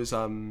all of those,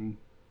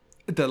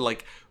 that,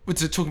 like,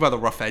 to talk about the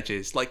rough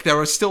edges, like, there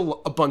are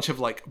still a bunch of,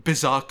 like,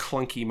 bizarre,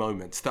 clunky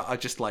moments that are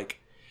just, like,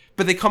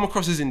 but they come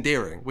across as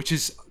endearing, which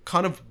is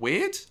kind of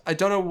weird. I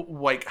don't know,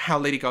 like, how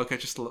Lady Gaga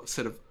just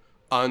sort of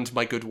earned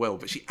my goodwill,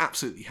 but she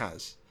absolutely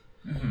has.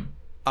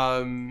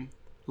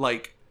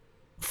 Like,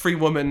 Free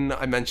Woman,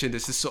 I mentioned,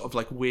 is this sort of,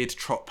 like, weird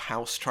trop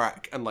house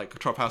track, and, like,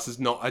 trop house is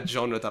not a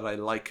genre that I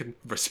like and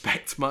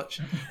respect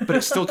much, but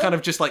it's still kind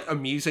of just, like,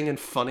 amusing and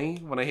funny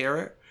when I hear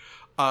it.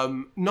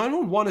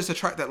 911 is a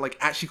track that, like,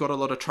 actually got a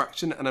lot of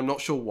traction, and I'm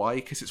not sure why,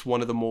 because it's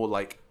one of the more,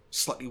 like,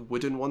 slightly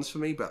wooden ones for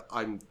me, but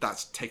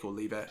that's take or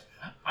leave it.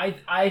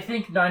 I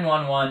think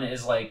 911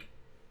 is like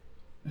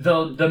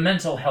the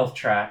mental health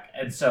track,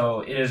 and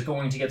so it is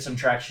going to get some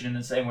traction in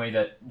the same way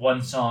that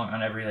one song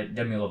on every like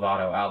Demi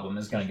Lovato album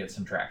is going to get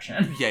some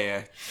traction.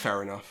 Yeah,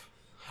 fair enough.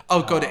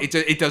 Oh god,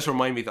 it does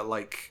remind me that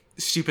like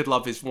Stupid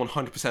Love is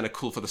 100% a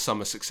Cool for the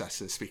Summer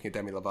successor. Speaking of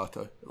Demi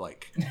Lovato,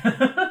 like,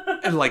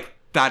 and like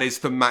that is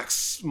the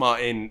Max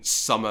Martin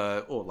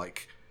summer, or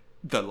like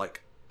the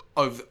like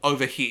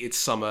overheated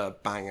summer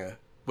banger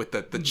with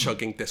the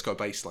chugging disco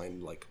bass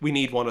line. Like, we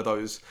need one of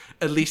those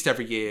at least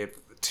every year,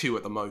 2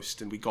 at the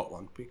most, and we got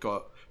one. We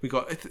got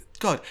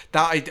God,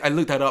 that I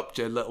looked that up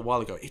a little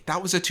while ago.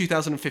 That was a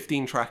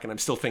 2015 track, and I'm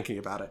still thinking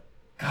about it.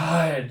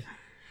 God.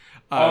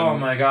 Oh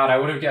my God, I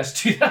would have guessed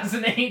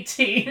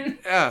 2018.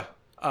 Yeah.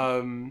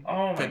 Oh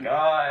my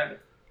God.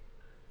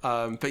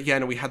 But yeah,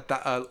 no, we had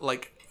that.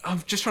 Like,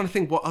 I'm just trying to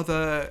think what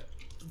other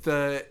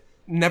the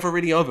Never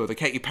Really Over, the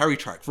Katy Perry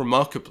track,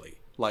 remarkably.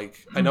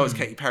 Like, I know it's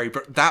Katy Perry,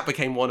 but that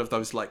became one of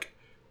those like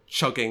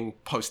chugging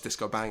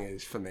post-disco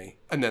bangers for me.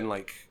 And then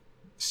like,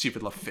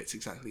 Stupid Love fits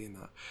exactly in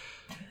that.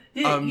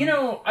 You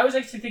know, I was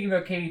actually thinking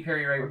about Katy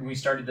Perry right when we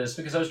started this,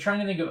 because I was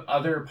trying to think of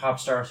other pop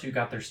stars who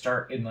got their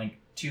start in like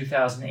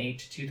 2008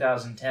 to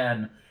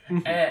 2010,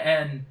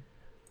 and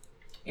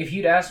if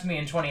you'd asked me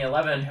in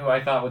 2011 who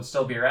I thought would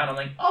still be around, I'm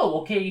like, oh,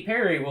 well, Katy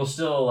Perry will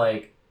still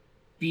like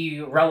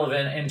be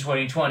relevant in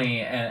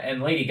 2020,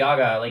 and Lady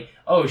Gaga, like,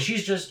 oh,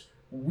 she's just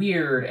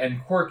weird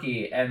and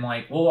quirky, and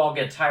like we'll all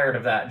get tired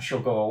of that and she'll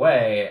go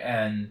away,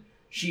 and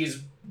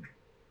she's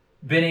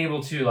been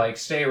able to like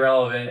stay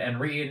relevant and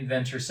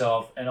reinvent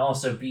herself and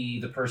also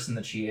be the person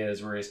that she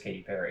is, whereas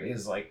Katy Perry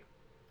is like,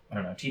 I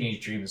don't know,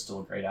 Teenage Dream is still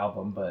a great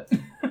album, but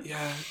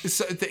yeah,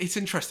 it's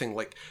interesting.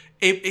 Like,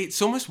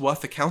 it's almost worth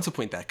the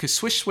counterpoint there, because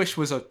Swish Swish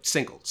was a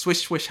single.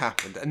 Swish Swish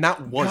happened, and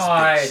that was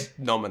this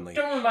nominally.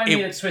 Don't remind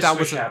me that Swish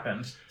Swish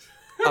happened.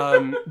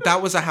 That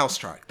was a house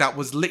track. That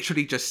was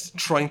literally just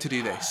trying to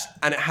do this,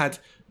 and it had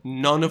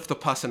none of the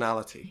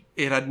personality.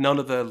 It had none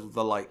of the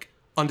like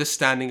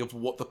understanding of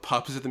what the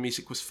purpose of the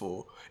music was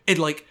for.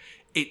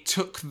 It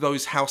took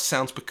those house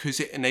sounds because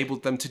it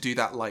enabled them to do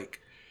that like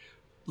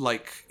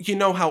you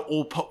know how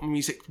all pop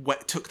music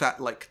took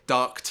that like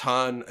dark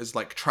turn as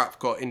like trap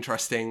got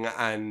interesting,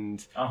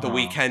 and The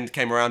Weeknd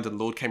came around and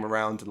Lord came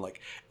around, and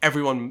like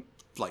everyone,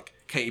 like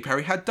Katy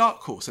Perry had Dark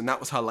Horse, and that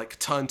was her like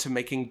turn to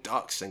making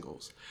dark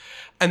singles.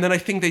 And then I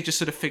think they just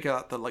sort of figured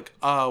out that like,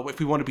 if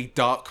we want to be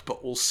dark but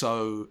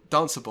also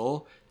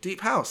danceable,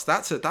 deep house,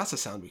 that's a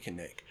sound we can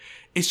make.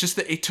 It's just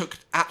that it took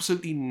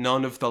absolutely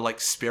none of the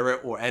like spirit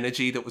or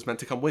energy that was meant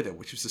to come with it,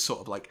 which was a sort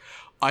of like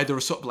either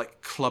a sort of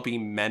like clubby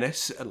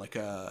menace and like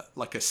a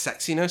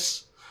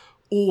sexiness,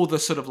 or the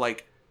sort of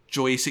like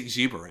joyous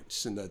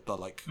exuberance and the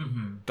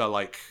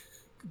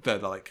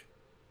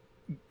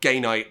gay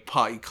night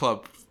party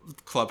club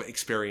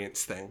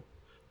experience thing.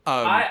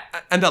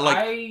 And that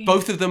like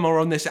both of them are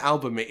on this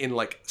album in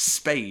like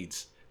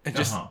spades, and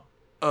just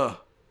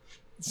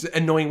it's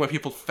annoying when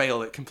people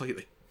fail it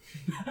completely.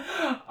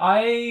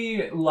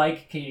 I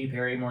like Katy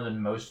Perry more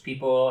than most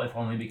people, if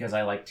only because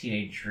I like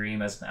Teenage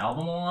Dream as an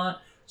album a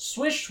lot.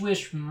 Swish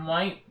Swish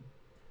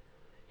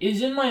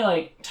is in my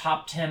like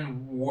top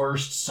 10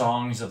 worst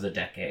songs of the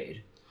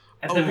decade.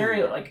 At the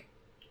very like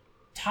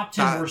top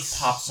 10 worst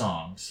pop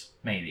songs,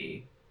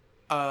 maybe.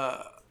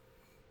 Raw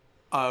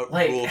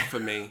for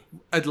me.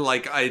 I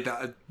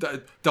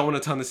don't want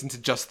to turn this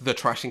into just the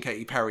trashing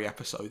Katy Perry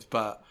episode,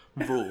 but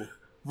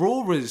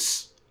Raw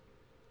was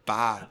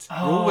bad.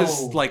 Raw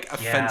was like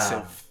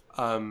offensive.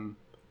 There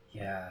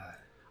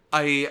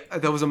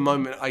was a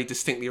moment I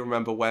distinctly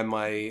remember where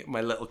my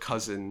little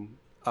cousin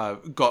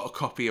got a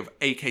copy of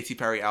a Katy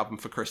Perry album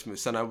for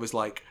Christmas, and I was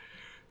like,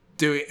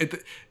 doing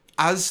it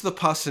as the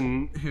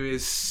person who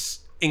is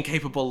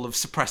incapable of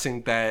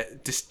suppressing their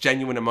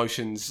genuine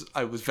emotions.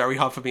 It was very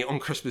hard for me on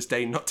Christmas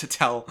Day not to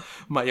tell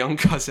my young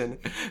cousin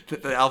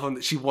that the album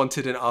that she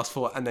wanted and asked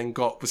for and then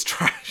got was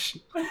trash.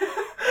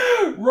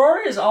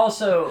 Roar is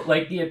also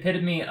like the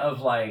epitome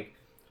of like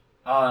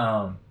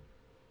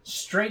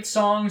straight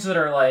songs that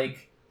are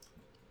like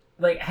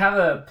have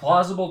a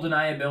plausible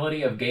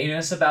deniability of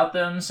gayness about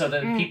them, so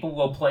that people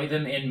will play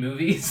them in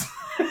movies.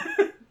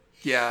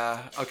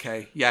 Yeah,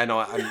 okay. Yeah, no,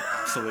 I'm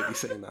absolutely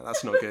saying that.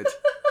 That's not good.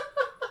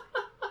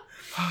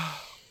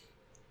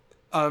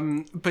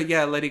 But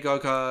yeah, Lady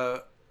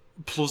Gaga,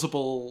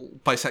 plausible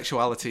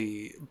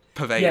bisexuality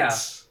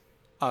pervades.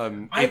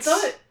 Yeah.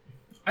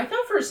 I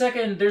thought for a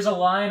second there's a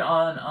line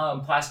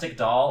on Plastic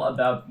Doll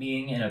about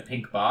being in a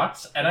pink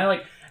box, and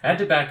I had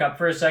to back up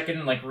for a second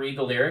and like read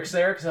the lyrics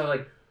there, because I was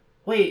like,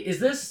 wait, is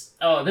this?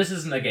 Oh, this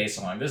isn't a gay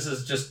song. This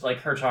is just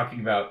like her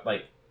talking about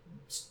like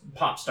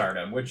pop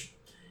stardom, which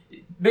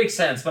makes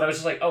sense. But I was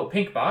just like, oh,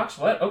 pink box?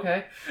 What?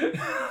 Okay.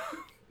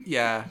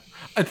 Yeah.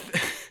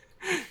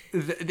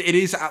 It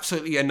is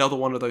absolutely another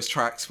one of those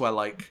tracks where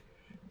like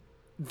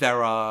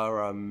there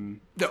are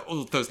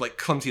all those like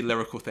clumsy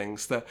lyrical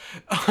things. The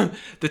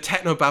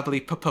techno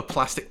babbly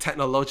plastic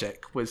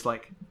technologic was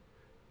like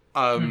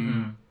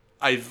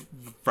I've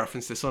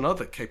referenced this on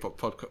other K-pop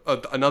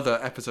podcast, another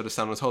episode of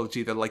Sound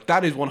Ontology, that like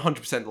that is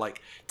 100%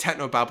 like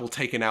techno babble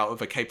taken out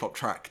of a K-pop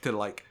track to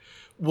like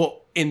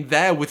what in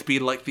there would be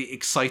like the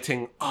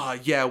exciting,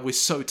 we're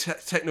so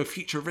techno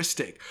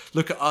futuristic.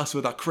 Look at us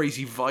with our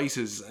crazy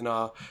visors and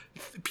our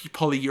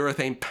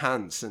polyurethane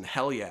pants, and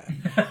hell yeah.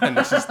 And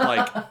this is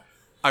like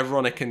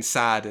ironic and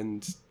sad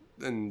and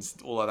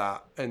all of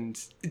that, and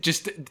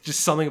just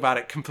something about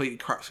it completely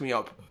cracks me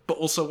up, but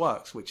also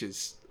works, which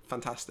is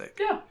fantastic.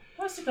 Yeah,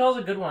 Plastic Doll's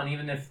a good one,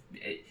 even if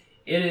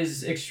It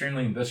is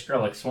extremely the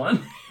Skrillex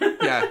one.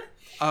 Yeah.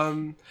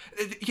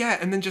 Yeah,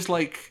 and then just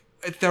like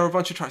there are a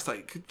bunch of tracks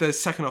like the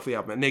second half of the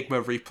album,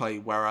 Enigma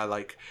Replay, where I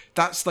like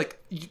that's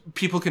like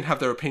people can have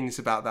their opinions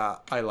about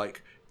that. I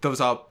like those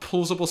are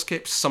plausible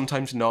skips,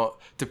 sometimes not,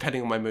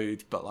 depending on my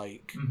mood. But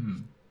like,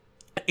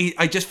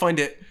 I just find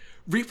it.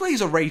 Replay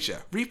is a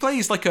rager. Replay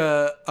is like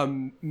a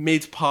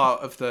mid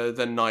part of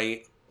the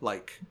night.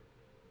 Like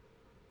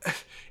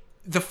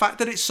the fact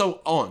that it's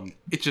so on,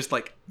 it's just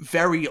like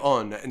very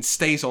on and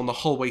stays on the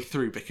whole way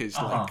through because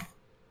like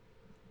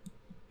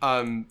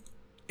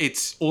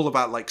it's all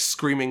about like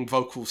screaming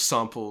vocal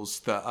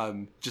samples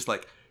that just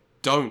like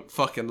don't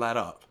fucking let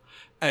up.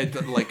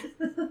 And like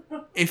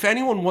if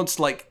anyone wants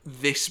like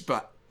this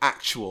but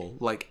actual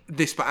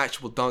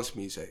dance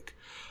music,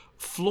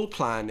 Floor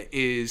Plan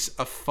is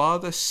a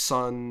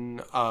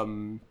father-son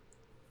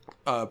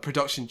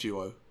production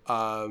duo.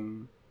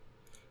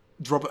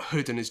 Robert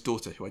Hood and his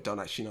daughter, who I don't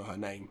actually know her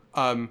name.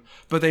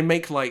 But they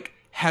make like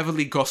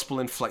heavily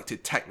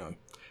gospel-inflected techno.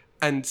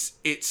 And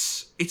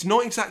it's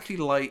not exactly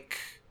like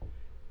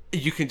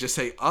you can just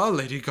say,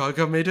 Lady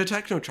Gaga made a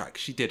techno track.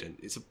 She didn't.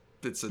 It's a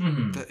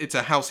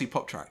housey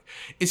pop track.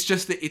 It's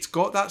just that it's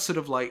got that sort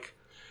of like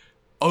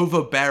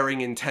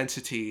overbearing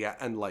intensity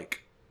and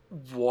like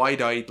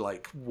wide-eyed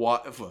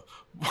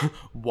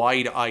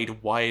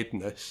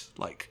wiredness.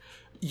 Like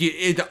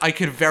I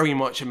could very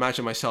much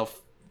imagine myself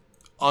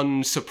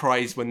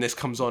unsurprised when this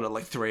comes on at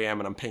like 3 a.m.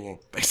 and I'm pinging.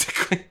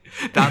 Basically,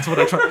 that's what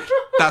I'm trying.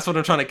 That's what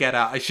I'm trying to get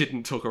at. I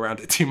shouldn't talk around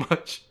it too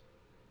much.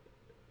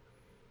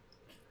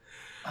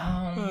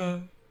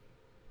 But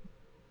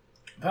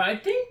I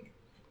think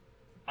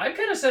I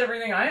kind of said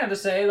everything I had to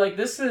say. Like,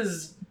 this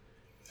is...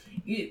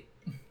 We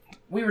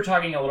were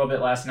talking a little bit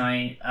last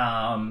night,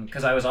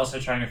 because I was also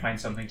trying to find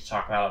something to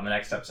talk about in the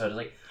next episode. I was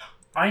like,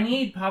 I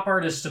need pop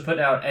artists to put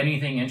out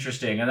anything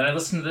interesting. And then I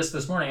listened to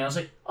this morning, and I was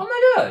like, oh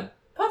my god,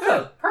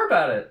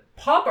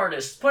 pop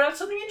artists put out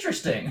something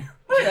interesting.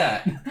 Look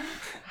at that.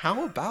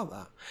 How about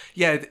that?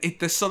 Yeah,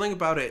 there's something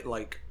about it,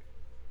 like...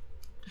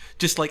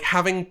 Just, like,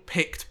 having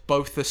picked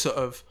both the sort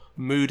of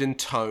mood and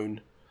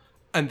tone,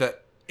 and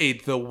that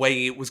the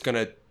way it was going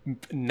to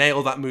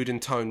nail that mood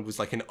and tone was,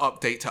 like, an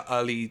update to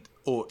early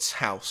Ort's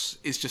house.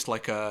 It's just,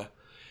 like, a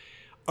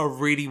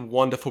really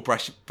wonderful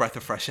breath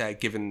of fresh air,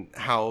 given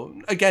how...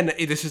 Again,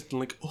 this isn't,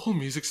 like, all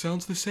music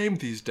sounds the same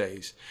these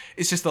days.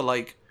 It's just that,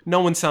 like, no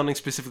one's sounding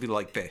specifically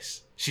like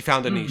this. She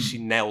found a niche. She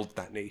nailed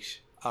that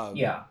niche.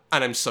 Yeah.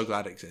 And I'm so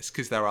glad it exists,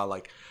 because there are,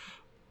 like...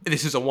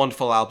 This is a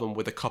wonderful album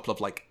with a couple of,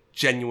 like,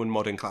 genuine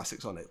modern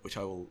classics on it, which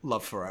I will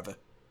love forever.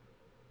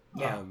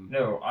 Yeah, I'm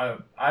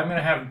going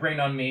to have Rain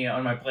on Me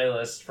on my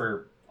playlist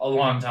for a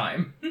long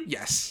time.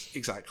 Yes,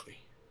 exactly.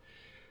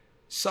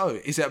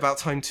 So, is it about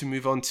time to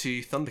move on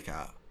to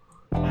Thundercat?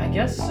 I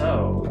guess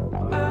so.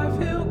 I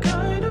feel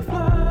kind of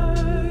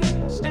fly,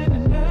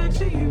 standing next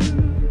to you.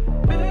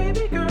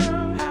 Baby girl,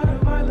 how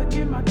do I look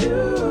in my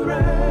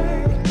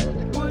do-rag?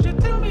 Would you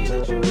tell me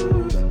the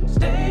truth?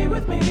 Stay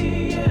with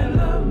me and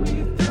love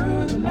me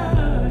through the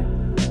night.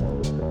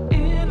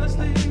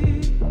 Endlessly,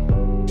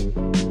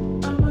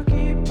 I'ma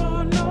keep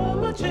on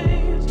my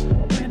chains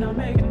when I'm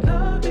making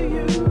love to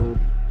you.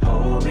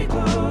 Hold me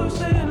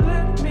close and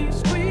let me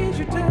squeeze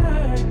you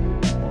tight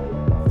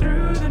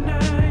through the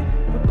night.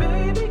 But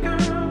baby girl,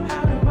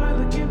 how do I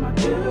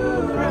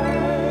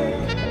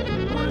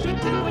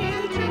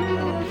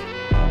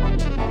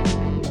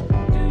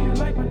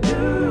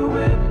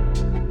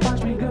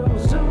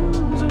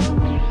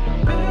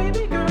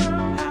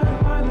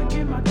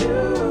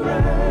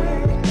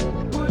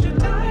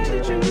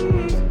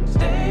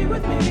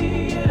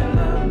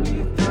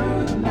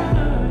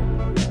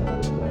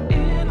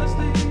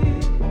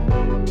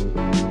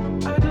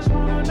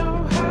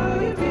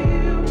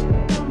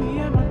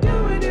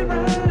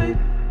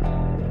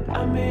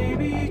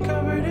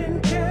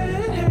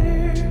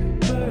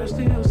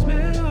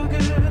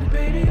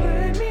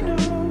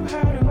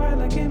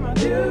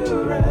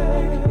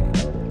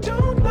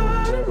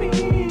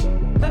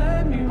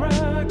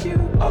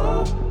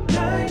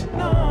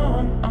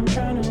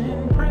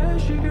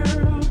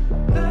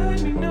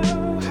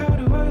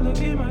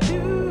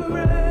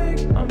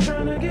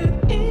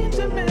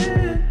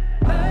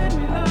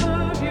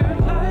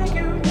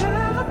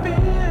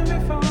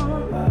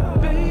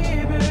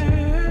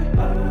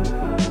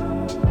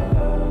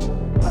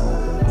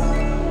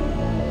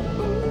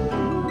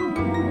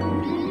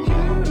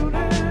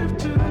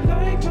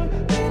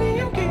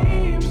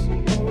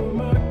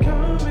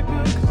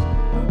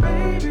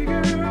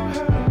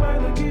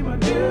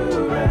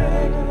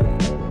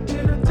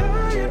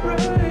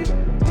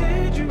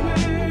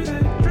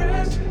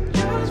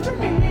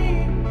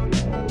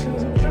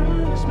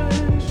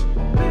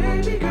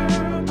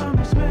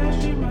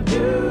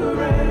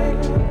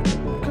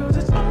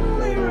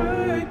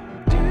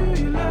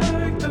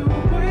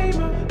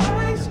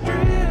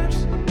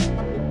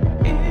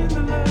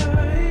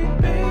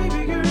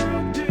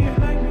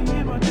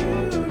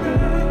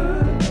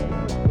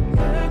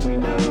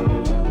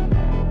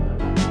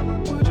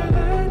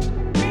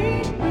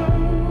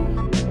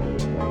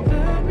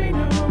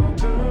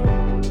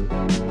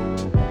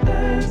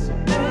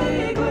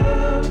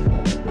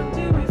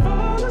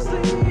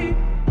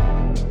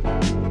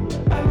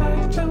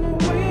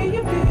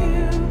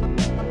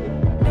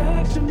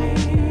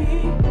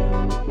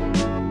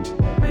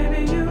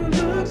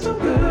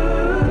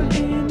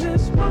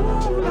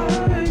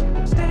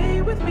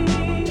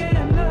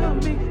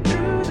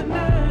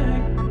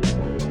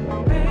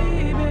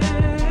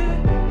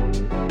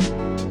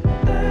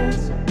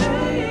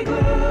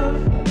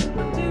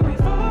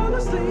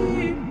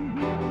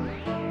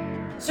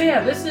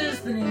yeah, this is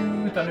the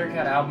new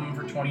Thundercat album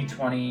for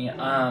 2020.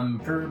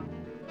 For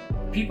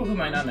people who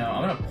might not know,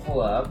 I'm gonna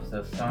pull up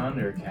the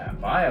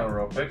Thundercat bio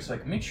real quick so I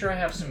can make sure I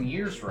have some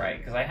years right,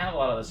 because I have a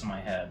lot of this in my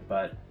head.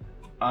 But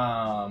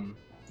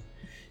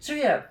so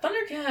yeah,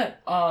 Thundercat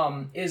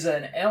is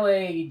an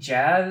LA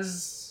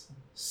jazz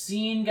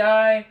scene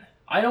guy.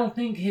 I don't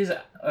think his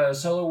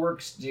solo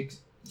work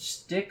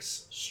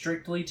sticks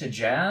strictly to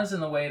jazz in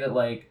the way that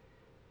like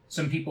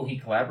some people he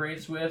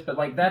collaborates with, but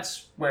like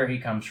that's where he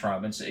comes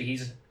from. And so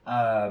he's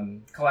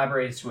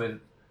collaborates with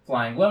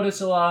Flying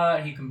Lotus a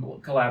lot. He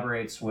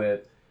collaborates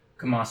with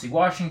Kamasi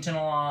Washington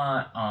a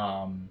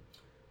lot.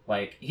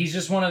 Like he's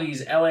just one of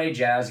these LA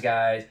jazz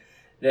guys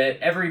that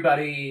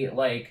everybody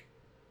like.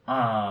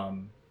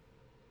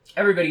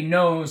 Everybody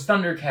knows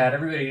Thundercat.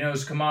 Everybody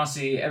knows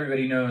Kamasi.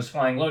 Everybody knows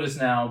Flying Lotus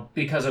now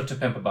because of To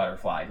Pimp a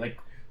Butterfly. Like,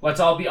 let's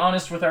all be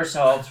honest with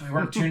ourselves. We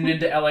weren't tuned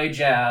into LA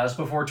jazz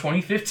before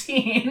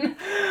 2015.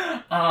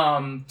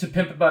 To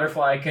Pimp a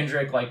Butterfly,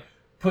 Kendrick like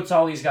puts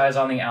all these guys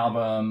on the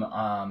album.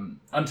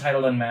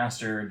 Untitled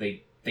Unmastered.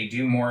 They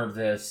do more of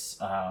this.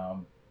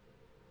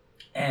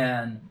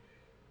 And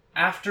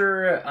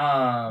after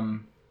after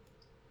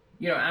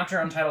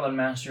Untitled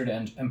Unmastered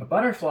and To Pimp a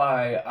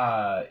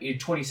Butterfly, in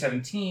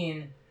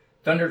 2017,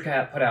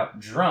 Thundercat put out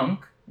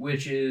Drunk,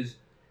 which is,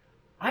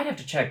 I'd have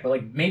to check, but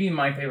like maybe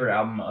my favorite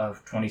album of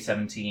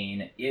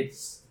 2017.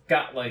 It's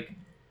got like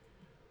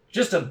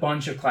just a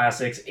bunch of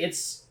classics.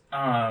 It's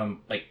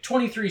like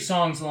 23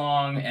 songs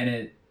long, and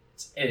it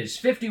is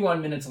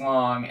 51 minutes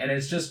long, and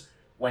it's just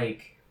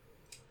like,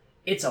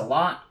 it's a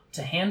lot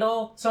to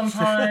handle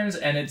sometimes,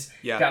 and it's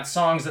got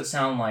songs that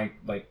sound like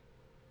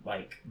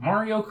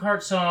Mario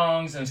Kart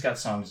songs, and it's got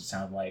songs that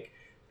sound like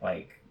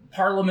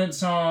Parliament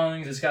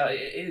songs. It's got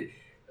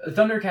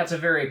Thundercat's a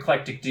very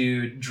eclectic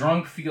dude.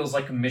 Drunk feels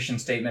like a mission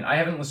statement. I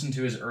haven't listened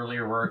to his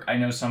earlier work. I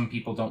know some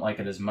people don't like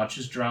it as much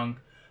as Drunk.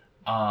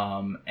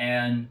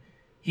 And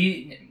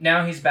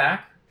he's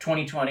back,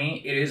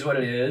 2020. It is what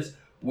it is,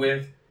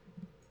 with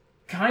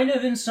kind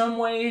of in some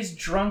ways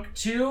Drunk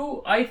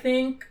too, I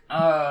think.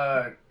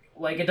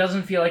 Like it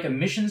doesn't feel like a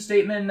mission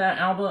statement in that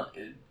album.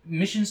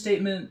 Mission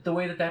statement the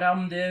way that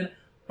album did,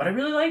 but I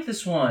really like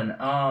this one,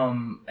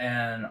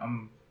 and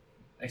I'm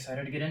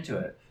excited to get into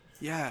it.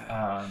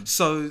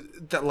 So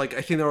that like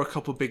I think there are a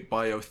couple big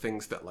bio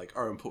things that like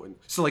are important.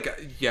 So like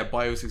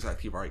bio's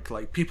exactly right.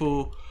 Like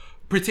people,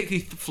 particularly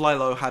Fly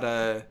Low,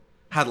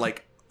 had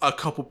like a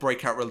couple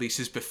breakout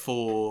releases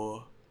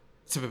before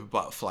To Pimp a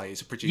Butterfly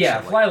as a producer. Yeah,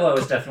 Fly Low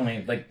is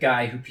definitely like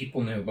guy who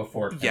people knew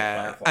before.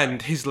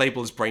 And his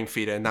label is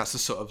Brainfeeder, and that's the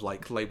sort of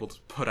like label to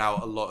put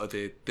out a lot of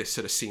this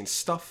sort of scene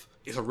stuff.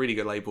 It's a really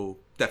good label.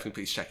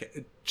 Definitely please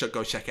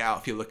go check it out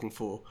if you're looking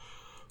for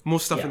more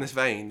stuff in this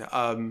vein.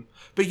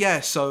 But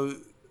yeah, so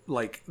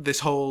like this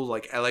whole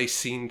like LA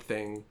scene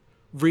thing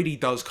really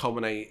does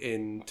culminate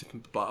in To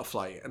Pimp a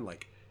Butterfly, and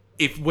like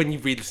when you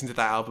re-listen to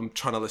that album,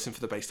 trying to listen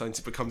for the bass lines,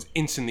 it becomes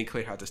instantly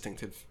clear how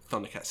distinctive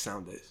Thundercat's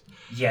sound is.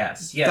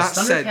 Yes. That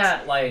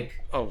Thundercat,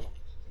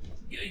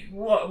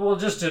 well,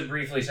 just to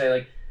briefly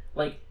say,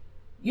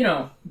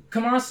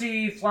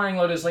 Kamasi, Flying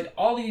Lotus, like,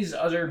 all these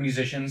other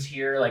musicians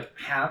here, like,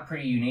 have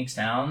pretty unique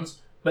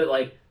sounds, but,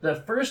 like, the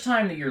first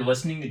time that you're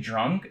listening to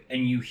Drunk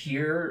and you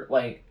hear,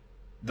 like,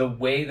 the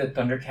way that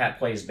Thundercat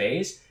plays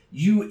bass,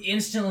 you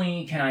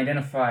instantly can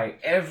identify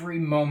every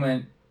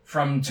moment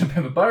from To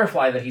Pimp a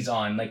Butterfly that he's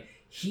on. Like,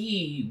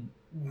 he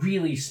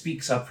really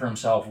speaks up for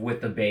himself with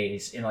the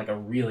bass in, like, a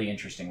really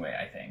interesting way,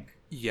 I think.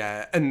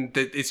 Yeah, and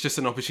it's just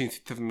an opportunity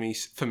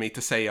for me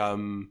to say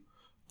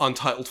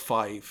Untitled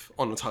 5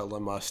 on Untitled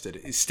Unmastered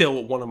is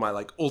still one of my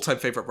like all-time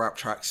favorite rap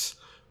tracks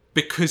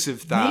because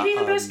of that. Maybe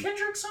the best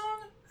Kendrick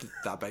song?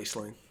 That bass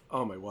line.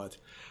 Oh my word.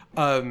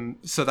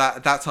 So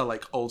that's a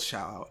like old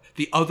shout out.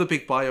 The other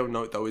big bio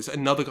note though is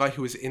another guy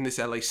who was in this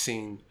LA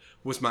scene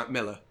was Mac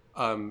Miller,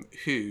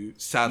 who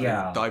sadly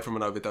died from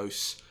an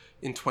overdose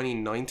in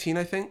 2019,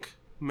 I think.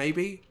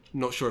 Maybe.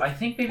 Not sure. I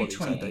think maybe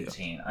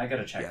 2018. I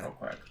gotta check real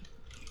quick.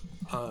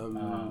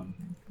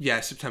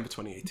 September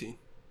 2018.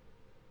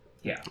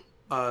 Yeah.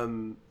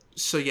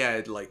 So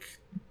yeah, like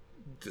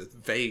the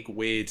vague,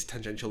 weird,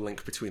 tangential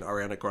link between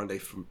Ariana Grande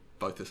from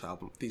both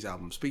these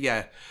albums. But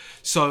yeah,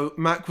 so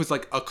Mac was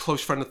like a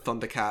close friend of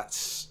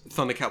Thundercat's.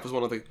 Thundercat was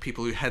one of the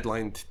people who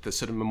headlined the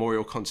sort of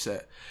memorial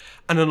concert,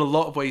 and in a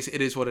lot of ways,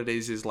 It Is What It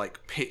Is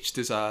like pitched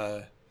as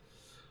a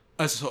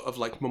sort of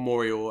like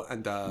memorial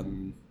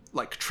and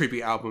like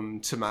tribute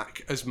album to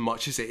Mac as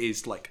much as it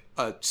is like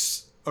a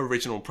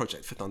original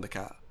project for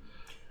Thundercat.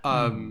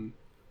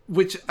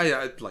 Which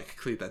I like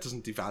clearly that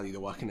doesn't devalue the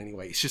work in any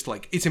way. It's just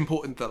like it's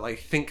important that I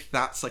think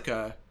that's like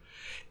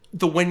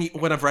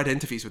when I've read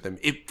interviews with him,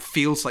 it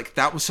feels like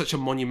that was such a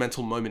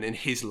monumental moment in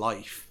his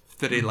life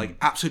that it like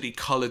absolutely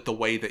colored the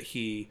way that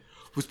he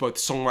was both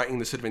songwriting,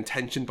 the sort of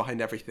intention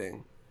behind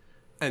everything,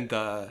 and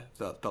the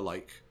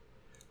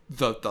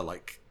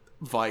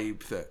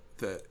vibe that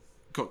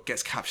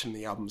gets captured in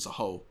the album as a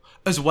whole,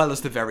 as well as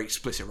the very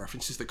explicit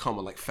references that come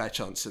on like Fair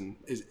Chance and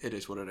It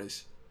Is What It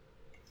Is.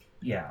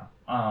 Yeah.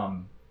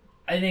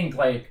 I think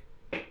like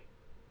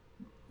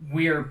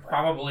we're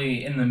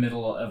probably in the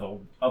middle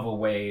of a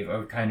wave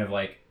of kind of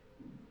like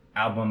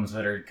albums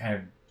that are kind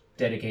of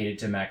dedicated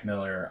to Mac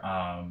Miller.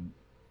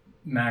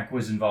 Mac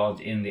was involved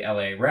in the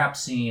LA rap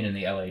scene and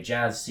the LA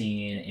jazz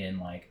scene, in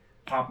like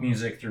pop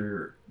music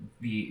through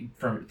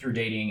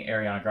dating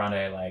Ariana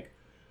Grande. Like,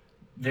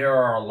 there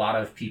are a lot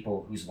of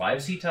people whose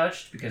lives he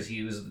touched because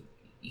he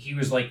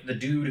was like the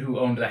dude who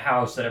owned the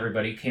house that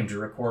everybody came to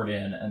record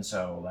in, and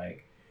so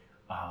like,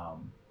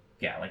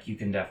 yeah, like you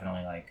can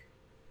definitely like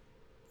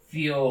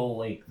feel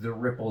like the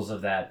ripples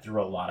of that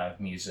through a lot of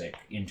music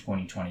in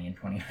 2020 and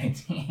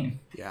 2019.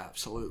 Yeah,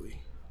 absolutely.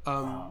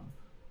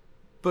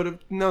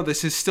 But no,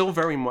 this is still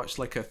very much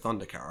like a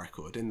Thundercat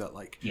record in that,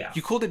 like, Yeah.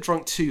 you called it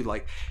drunk too.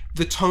 Like,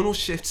 the tonal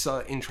shifts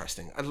are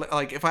interesting.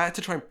 Like, if I had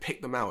to try and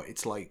pick them out,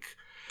 it's like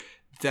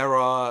there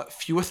are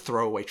fewer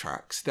throwaway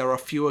tracks, there are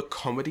fewer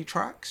comedy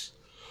tracks,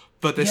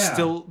 but there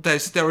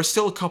are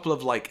still a couple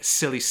of like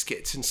silly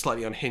skits and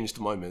slightly unhinged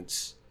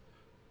moments.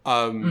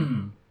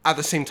 At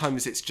the same time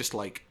as it's just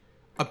like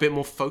a bit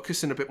more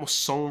focused and a bit more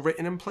song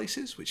written in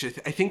places, which I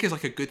think is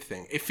like a good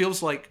thing. It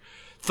feels like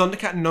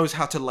Thundercat knows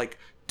how to like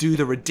do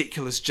the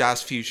ridiculous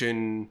jazz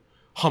fusion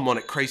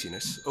harmonic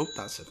craziness. Oh,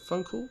 that's a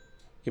phone call.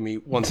 Give me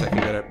 1 second,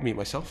 I'm gonna mute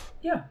myself.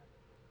 Yeah.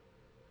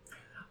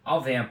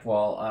 I'll vamp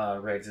while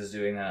Regs is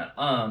doing that.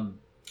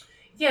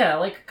 Yeah,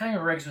 like kind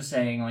of Regs was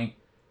saying, like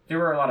there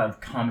were a lot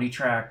of comedy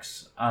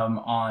tracks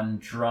on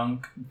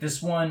Drunk.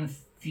 This one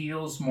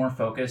feels more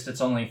focused. It's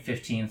only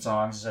 15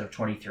 songs instead of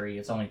 23.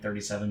 It's only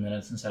 37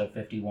 minutes instead of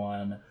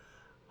 51.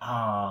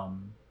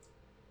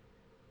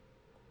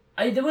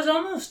 That was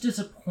almost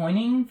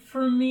disappointing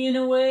for me in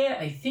a way.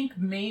 I think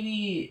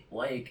maybe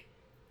like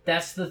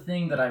that's the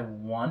thing that I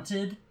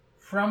wanted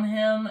from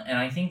him, and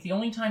I think the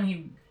only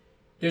time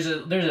there's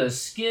a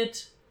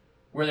skit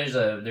where there's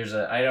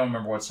a I don't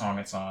remember what song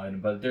it's on,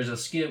 but there's a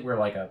skit where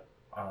like a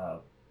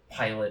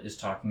pilot is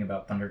talking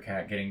about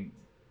Thundercat getting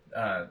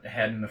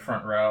head in the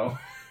front row.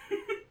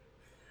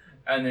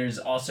 And there's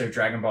also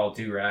Dragon Ball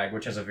Do-Rag,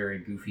 which has a very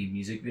goofy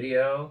music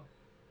video.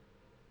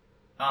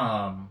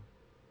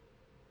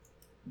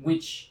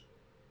 Which,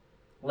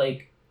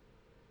 like,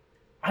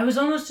 I was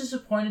almost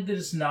disappointed that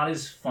it's not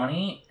as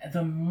funny.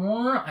 The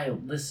more I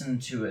listen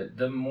to it,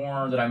 the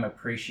more that I'm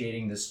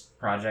appreciating this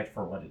project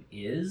for what it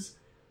is.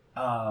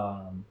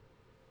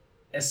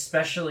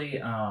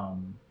 Especially, I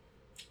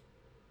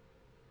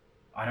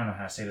don't know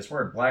how to say this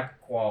word,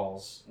 Black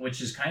Qualls,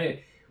 which is kind of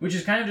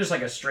just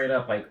like a straight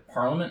up like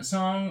Parliament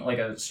song, like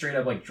a straight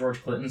up like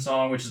George Clinton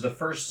song, which is the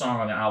first song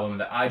on the album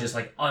that I just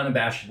like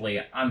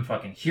unabashedly, I'm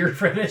fucking here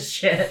for this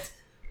shit.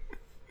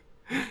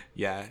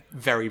 Yeah,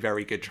 very,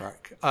 very good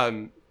track.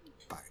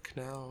 Back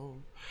now.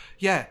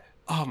 Yeah.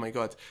 Oh my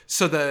god.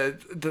 So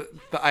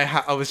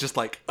I was just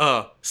like,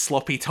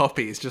 sloppy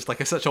toppy is just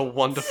like such a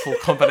wonderful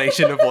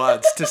combination of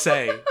words to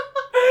say.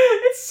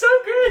 It's so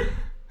good.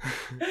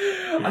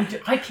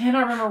 I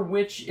cannot remember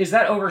which. Is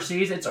that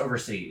Overseas? It's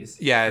Overseas.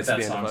 Yeah, it's that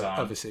the end song's of on.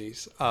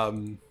 Overseas.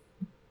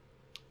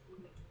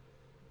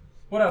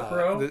 What up,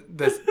 bro?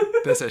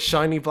 There's a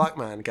shiny black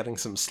man getting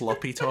some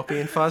sloppy toppy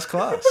in first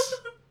class.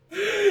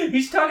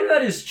 He's talking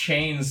about his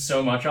chains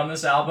so much on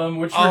this album,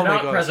 which Oh were my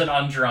not God. present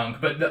on Drunk,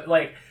 but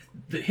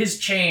his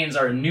chains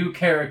are a new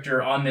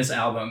character on this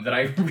album that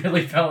I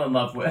really fell in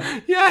love with.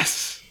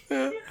 Yes.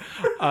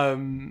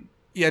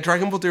 Yeah,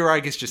 Dragon Ball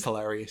Durag is just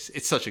hilarious.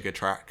 It's such a good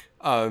track.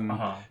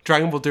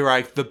 Dragon Ball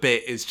Durag, the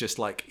bit is just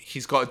like,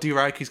 he's got a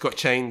durag, he's got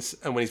chains,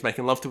 and when he's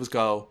making love to his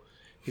girl,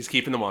 he's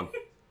keeping them on.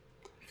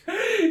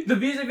 The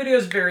music video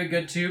is very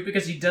good too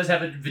because he does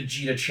have a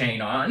Vegeta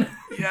chain on.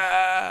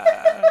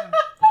 Yeah.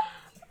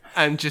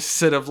 And just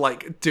sort of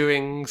like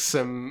doing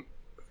some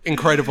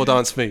incredible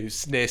dance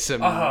moves near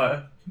some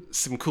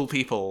cool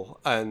people,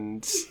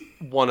 and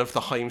one of the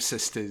Haim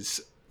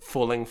sisters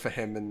falling for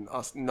him and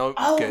us. No,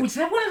 Oh, good. is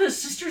that one of the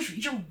sisters?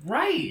 You're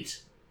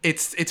right.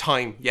 It's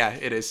Haim. Yeah,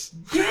 it is.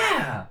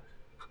 Yeah.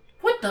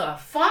 What the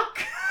fuck?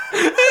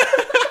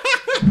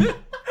 What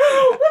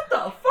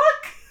the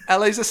fuck?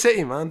 LA's a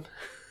city, man.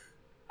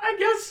 I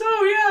guess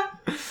so,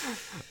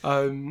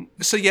 yeah.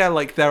 So yeah,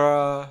 like there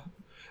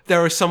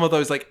are some of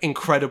those like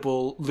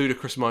incredible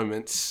ludicrous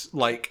moments,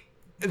 like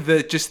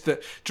the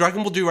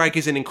Dragon Ball Durag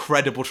is an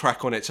incredible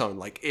track on its own.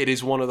 Like it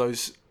is one of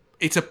those,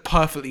 it's a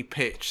perfectly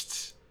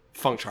pitched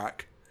funk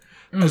track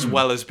as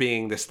well as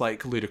being this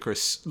like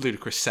ludicrous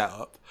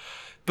setup.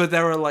 But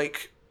there are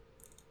like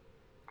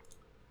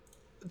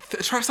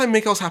tracks like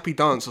Miguel's Happy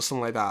Dance or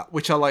something like that,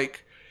 which are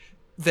like,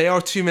 they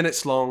are 2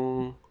 minutes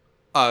long.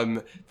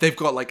 They've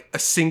got like a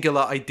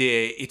singular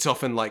idea. It's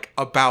often like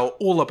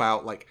all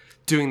about like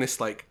doing this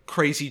like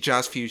crazy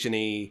jazz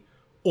fusion-y,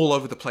 all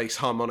over the place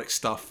harmonic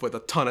stuff with a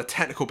ton of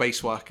technical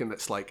bass work, and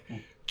that's like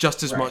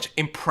just as much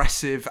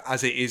impressive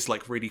as it is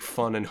like really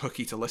fun and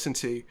hooky to listen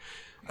to.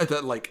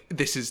 That like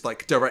this is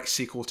like direct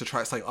sequel to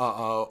tracks like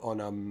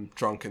on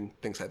Drunk and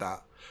things like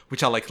that,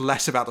 which are like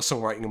less about the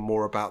songwriting and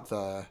more about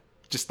the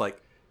just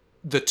like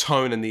the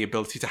tone and the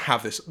ability to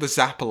have the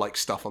Zappa like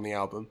stuff on the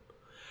album.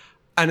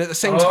 And at the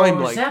same time,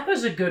 like...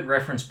 Zappa's a good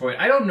reference point.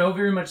 I don't know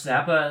very much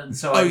Zappa, and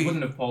so I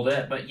wouldn't have pulled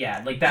it. But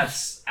yeah, like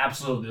that's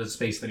absolutely the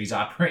space that he's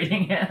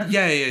operating in.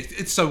 Yeah.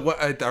 It's so. What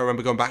I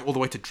remember going back all the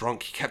way to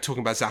Drunk. He kept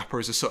talking about Zappa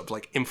as a sort of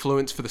like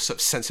influence for the sort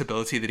of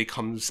sensibility that he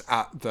comes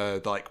at the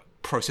like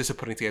process of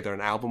putting together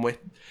an album with.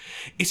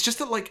 It's just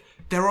that like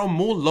there are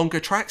more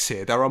longer tracks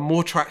here. There are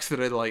more tracks that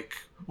are like,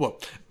 well,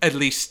 at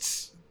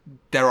least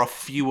there are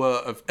fewer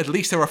of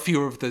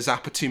the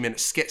Zappa 2-minute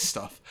skit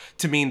stuff,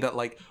 to mean that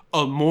like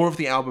more of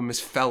the album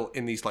is felt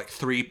in these like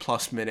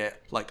 3+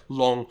 minute like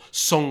long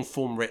song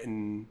form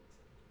written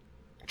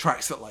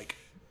tracks that like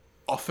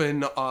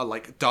often are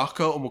like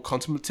darker or more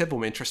contemplative or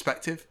more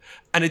introspective.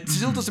 And it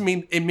still doesn't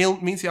mean it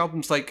means the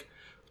album's like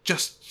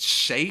just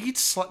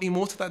shades slightly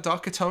more to that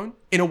darker tone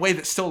in a way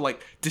that's still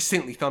like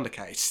distinctly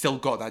Thundercat. It's still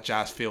got that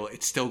jazz feel.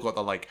 It's still got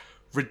the like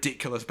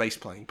ridiculous bass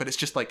playing, but it's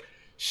just like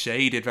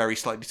shaded very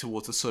slightly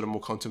towards a sort of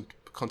more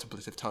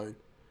contemplative tone.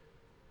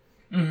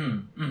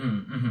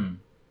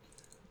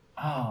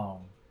 Oh.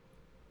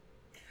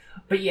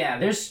 But yeah,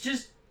 there's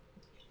just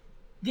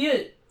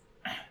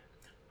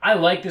I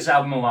like this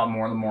album a lot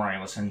more the more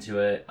I listen to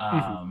it.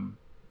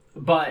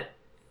 But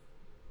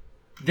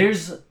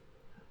there's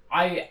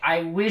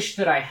I wish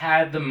that I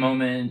had the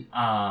moment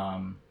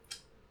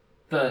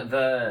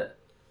the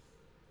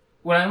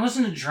when I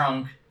listen to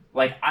Drunk,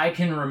 like I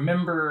can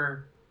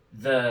remember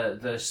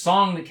the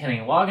song that Kenny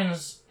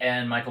Loggins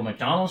and Michael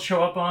McDonald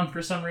show up on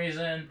for some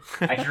reason.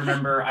 I can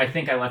remember I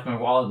think I left my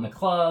wallet in the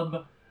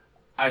club.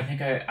 I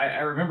think I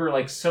remember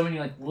like so many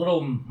like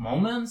little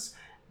moments,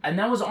 and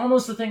that was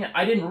almost the thing.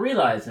 I didn't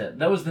realize it.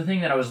 That was the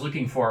thing that I was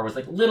looking for, was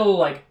like little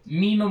like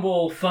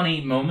memeable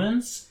funny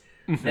moments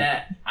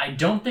that I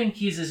don't think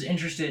he's as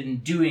interested in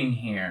doing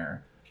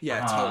here.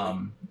 Yeah,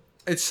 totally.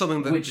 It's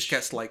something that just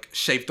gets like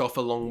shaved off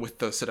along with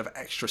the sort of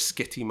extra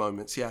skitty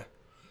moments. Yeah.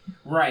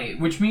 Right,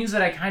 which means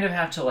that I kind of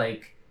have to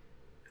like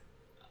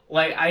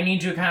I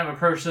need to kind of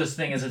approach this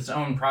thing as its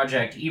own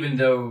project, even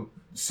though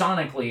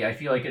sonically I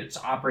feel like it's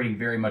operating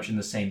very much in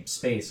the same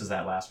space as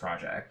that last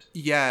project.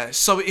 Yeah,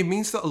 so it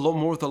means that a lot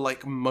more of the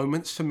like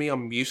moments for me are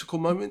musical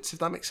moments, if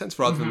that makes sense,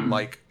 rather than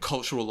like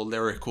cultural or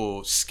lyric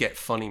or skit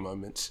funny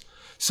moments.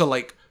 So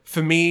like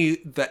for me,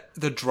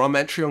 the drum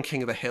entry on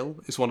King of the Hill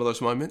is one of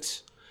those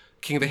moments.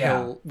 King of the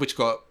Hill, which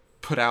got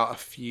put out I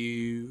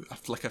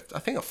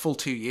think a full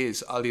 2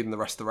 years earlier than the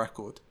rest of the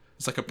record.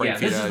 It's like a break.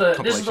 Yeah,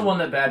 this is the one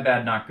that Bad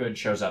Bad Not Good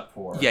shows up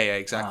for. Yeah,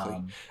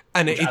 exactly.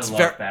 And it's I love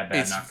very Bad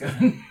Bad Not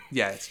Good.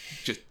 Yeah, it's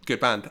just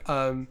good band.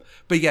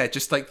 But yeah,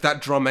 just like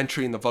that drum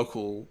entry and the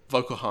vocal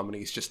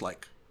harmony is just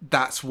like,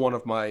 that's one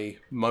of my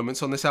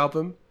moments on this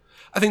album.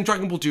 I think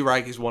Dragon Ball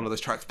Durag is one of those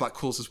tracks. Black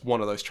Calls is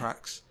one of those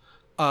tracks.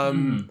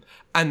 And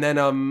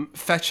then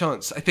Fair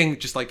Chance. I think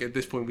just like at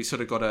this point we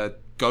sort of got to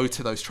go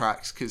to those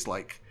tracks, because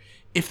like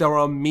if there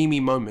are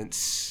meme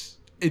moments,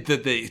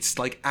 it's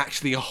like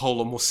actually a whole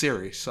lot more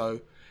serious. So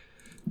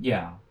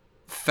yeah,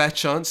 Fair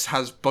Chance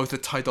has both a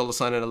Ty Dolla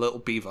 $ign and a Little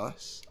B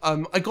verse.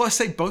 I gotta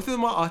say, both of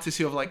them are artists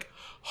who have like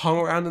hung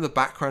around in the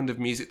background of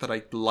music that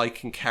I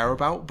like and care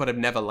about, but I've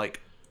never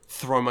like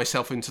thrown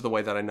myself into the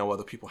way that I know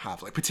other people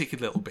have. Like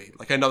particularly Little B.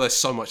 Like I know there's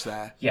so much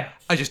there. Yeah,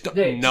 I just don't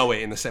know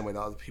it in the same way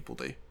that other people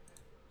do.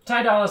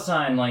 Ty Dolla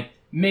 $ign like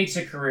makes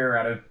a career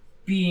out of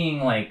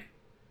being like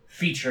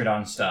featured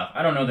on stuff.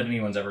 I don't know that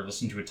anyone's ever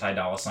listened to a Ty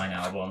Dolla $ign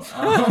album.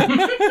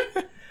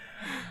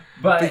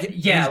 But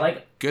yeah,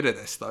 like good at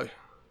this though.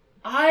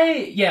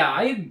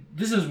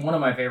 This is one of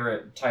my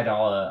favorite Ty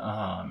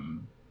Dolla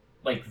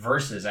like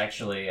verses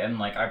actually, and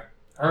like I've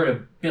heard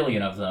a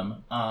billion of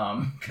them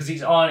because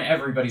he's on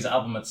everybody's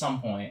album at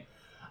some point.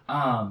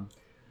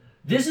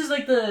 This is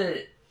like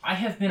I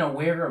have been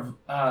aware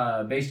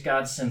of Based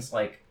Gods since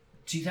like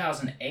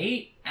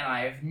 2008, and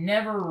I've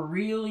never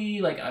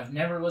really I've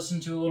never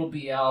listened to a Little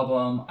B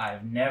album.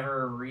 I've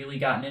never really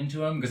gotten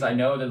into him because I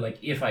know that like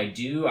if I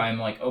do, I'm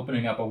like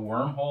opening up a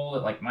wormhole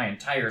that like my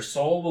entire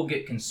soul will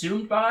get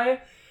consumed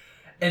by.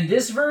 And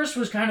this verse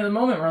was kind of the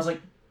moment where I was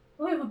like,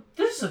 wait,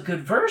 this is a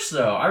good verse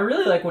though. I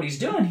really like what he's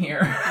doing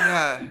here.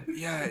 Yeah,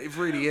 it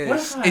really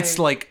is. It's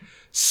like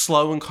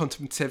slow and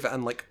contemplative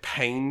and like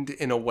pained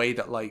in a way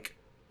that like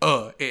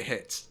it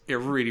hits. It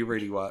really,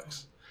 really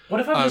works. What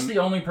if I'm just the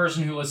only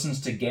person who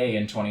listens to Gay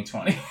in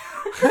 2020?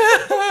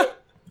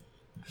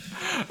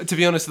 To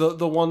be honest,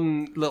 the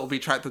one Little B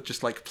track that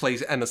just like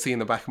plays endlessly in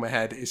the back of my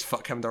head is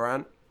Fuck Kevin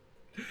Durant.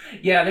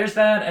 Yeah, there's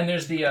that, and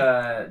there's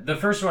the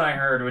first one I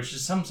heard, which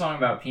is some song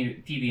about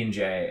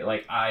PB&J.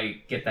 Like,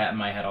 I get that in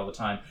my head all the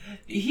time.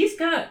 He's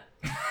got,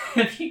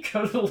 if you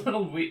go to the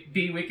Little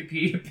B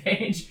Wikipedia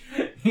page,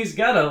 he's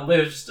got a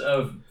list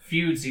of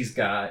feuds he's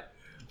got.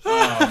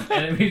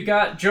 And we've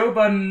got Joe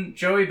Budden,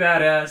 Joey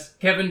Badass,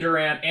 Kevin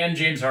Durant, and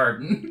James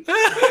Harden.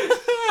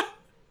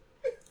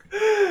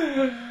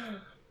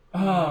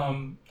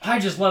 I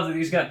just love that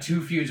he's got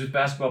 2 feuds with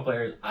basketball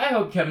players. I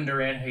hope Kevin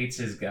Durant hates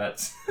his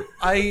guts.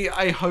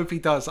 I hope he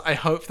does. I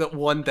hope that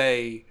one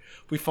day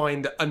we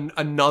find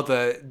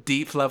another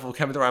deep level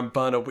Kevin Durant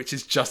burner, which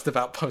is just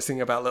about posting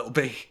about Little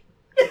B.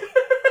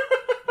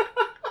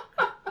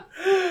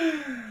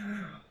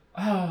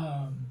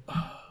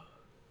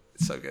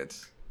 So good.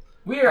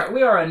 We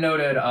are a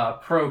noted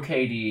pro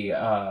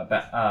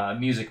KD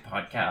music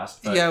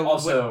podcast, but Yeah,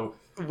 also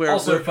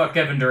Fuck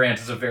Kevin Durant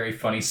is a very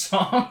funny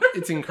song.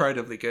 It's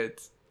incredibly good.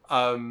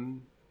 But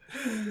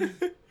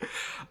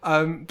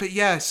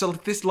yeah, so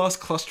this last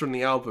cluster on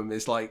the album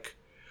is like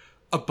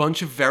a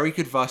bunch of very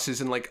good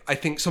verses, and like I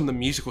think some of the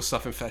musical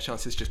stuff in Fair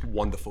Chance is just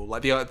wonderful.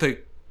 Like the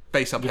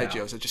bass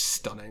arpeggios are just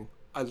stunning.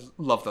 I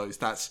love those.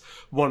 That's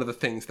one of the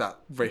things that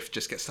riff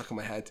just gets stuck in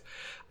my head.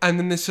 And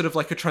then there's sort of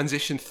like a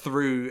transition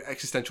through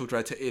Existential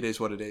Dread to It Is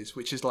What It Is,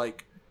 which is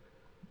like...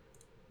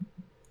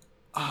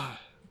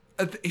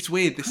 it's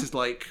weird. This is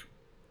like...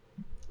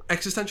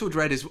 Existential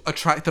Dread is a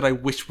track that I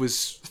wish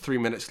was 3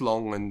 minutes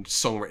long and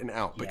song written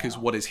out, because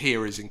what is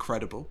here is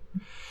incredible.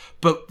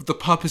 But the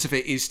purpose of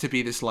it is to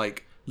be this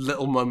like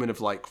little moment of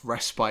like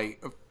respite,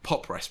 of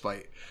pop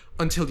respite,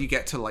 until you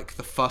get to like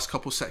the first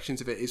couple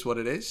sections of It Is What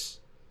It Is.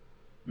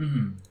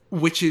 Mm-hmm.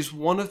 Which is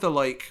one of the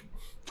like...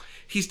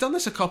 He's done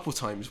this a couple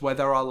times where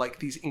there are like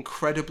these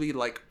incredibly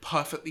like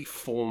perfectly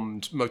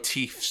formed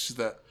motifs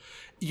that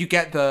you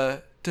get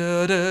the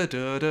da da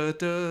da da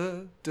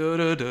da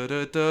da da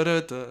da da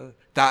da,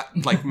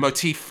 that like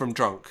motif from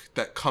Drunk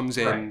that comes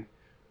in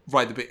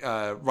right at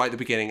the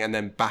beginning and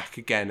then back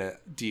again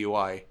at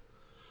DUI,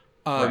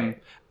 and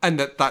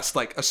that's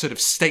like a sort of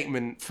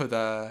statement for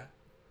the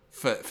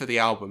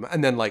album.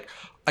 And then like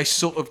I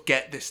sort of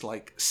get this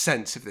like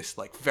sense of this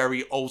like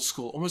very old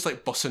school, almost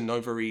like bossa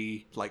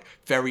nova-y, like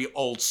very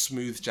old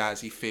smooth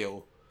jazzy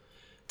feel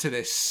to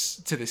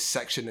this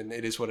section, and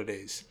It Is What It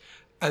Is.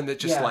 And that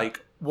just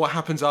like what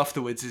happens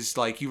afterwards is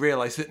like you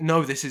realize that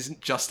no, this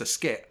isn't just a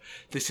skit.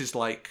 This is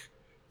like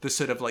the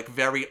sort of like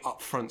very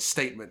upfront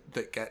statement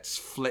that gets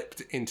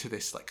flipped into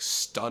this like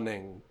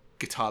stunning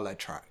guitar-led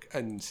track.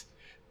 And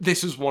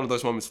this was one of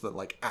those moments that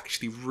like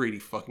actually really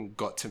fucking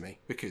got to me,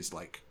 because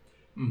like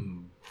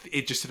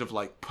it just sort of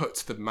like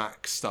puts the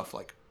Mac stuff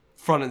like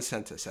front and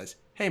center, says,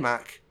 "Hey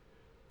Mac,"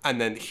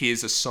 and then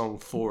here's a song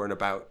for and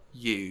about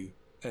you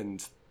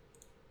and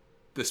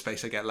the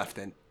space I get left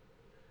in.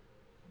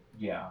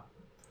 Yeah.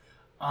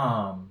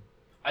 I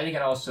think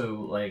it also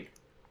like,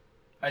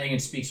 I think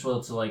it speaks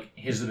well to like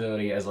his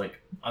ability as like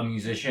a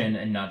musician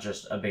and not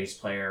just a bass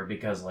player,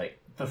 because like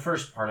the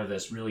first part of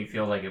this really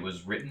feels like it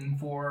was written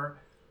for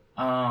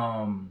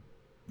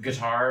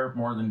guitar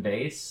more than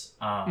bass.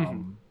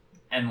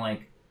 And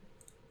like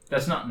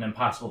that's not an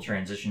impossible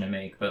transition to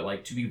make, but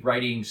like to be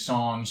writing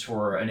songs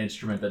for an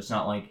instrument that's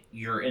not like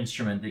your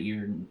instrument that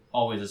you're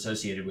always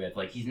associated with.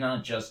 Like he's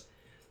not just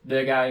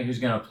the guy who's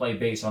gonna play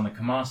bass on the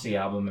Kamasi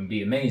album and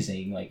be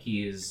amazing. Like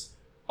he is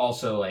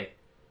also like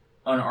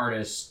an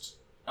artist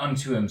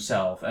unto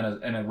himself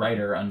and a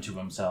writer unto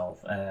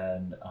himself.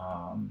 And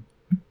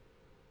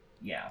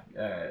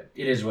It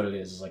Is What It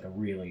Is like a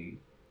really...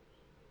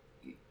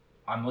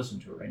 I'm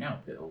listening to it right now,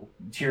 Bill.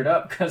 Teared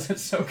up because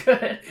it's so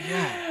good.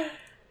 Yeah.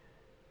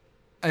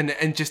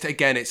 And just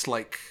again, it's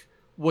like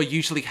what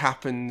usually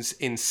happens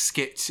in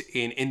skits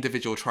in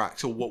individual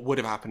tracks, or what would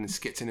have happened in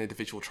skits in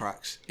individual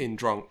tracks in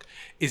Drunk,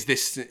 is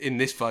this in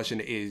this version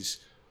is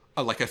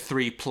like a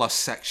 3+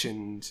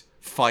 sectioned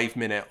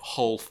 5-minute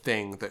whole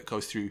thing that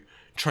goes through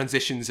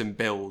transitions and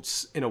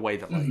builds in a way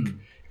that like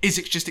is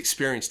just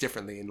experienced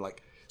differently, and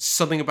like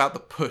something about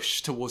the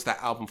push towards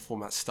that album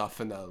format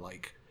stuff and the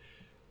like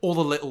all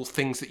the little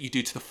things that you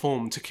do to the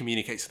form to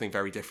communicate something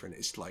very different.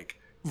 It's like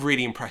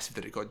really impressive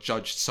that it got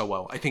judged so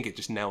well. I think it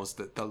just nails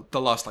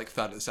the last like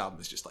third of this album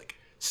is just like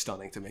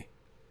stunning to me.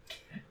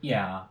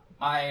 Yeah,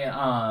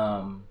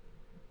 I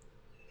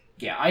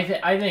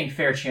think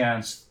Fair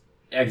Chance,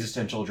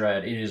 Existential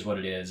Dread, It Is What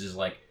It is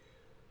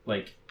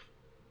like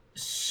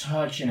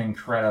such an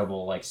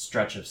incredible like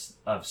stretch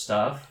of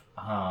stuff.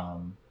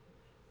 And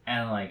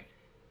like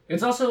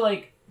it's also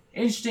like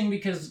interesting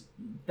because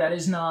that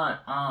is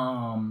not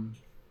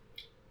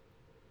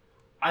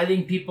I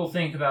think people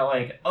think about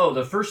like, oh,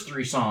 the first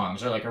 3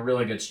 songs are like a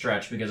really good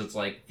stretch because it's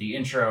like the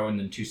intro and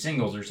then 2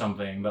 singles or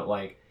something, but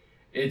like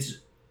it's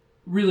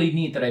really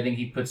neat that I think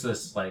he puts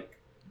this like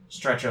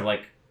stretch of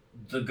like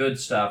the good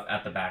stuff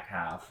at the back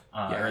half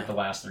or at the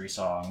last 3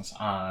 songs.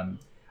 I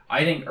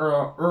think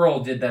Earl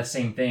did that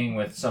same thing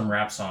with some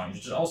rap songs,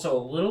 which is also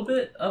a little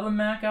bit of a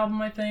Mac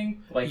album, I think.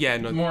 Like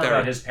more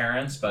about his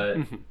parents, but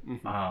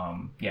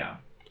yeah.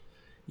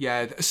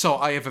 Yeah, so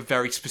I have a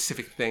very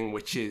specific thing,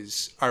 which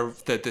is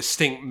the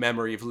distinct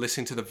memory of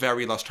listening to the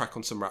very last track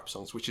on some rap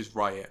songs, which is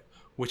Riot,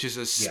 which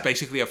is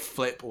basically a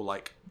flip or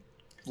like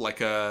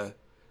a,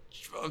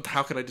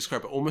 how can I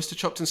describe it? Almost a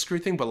chopped and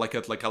screwed thing, but like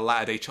a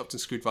latter day chopped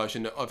and screwed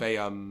version of a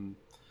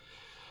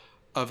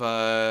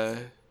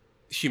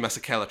Hugh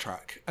Masekela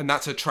track, and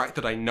that's a track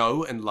that I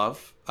know and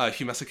love.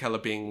 Hugh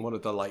Masekela being one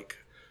of the like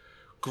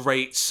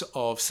greats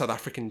of South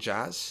African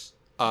jazz.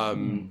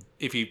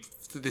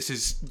 This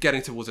is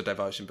getting towards a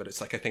diversion, but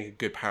it's like I think a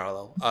good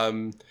parallel.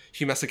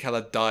 Hugh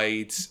Masekela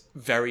died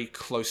very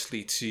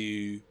closely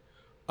to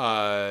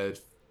Al's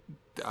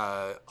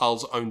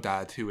own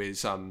dad, who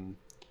is God,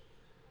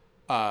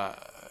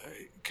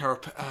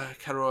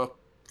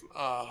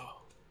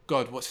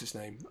 what's his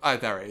name?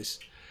 There it is.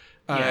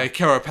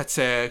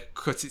 Chromatica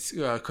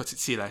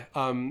Kotitsile.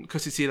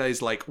 Kotitsile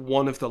is like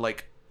one of the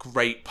like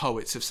great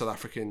poets of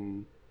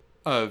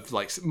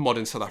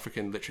modern South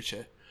African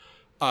literature.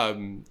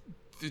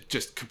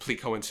 Just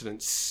complete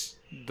coincidence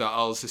that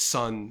Al's his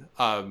son.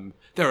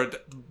 There are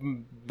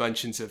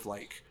mentions of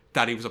like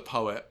Daddy was a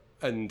poet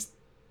and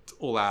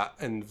all that,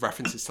 and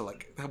references to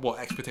like what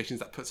expectations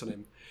that puts on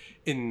him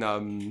in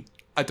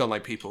I Don't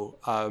Like People.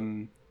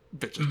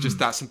 But just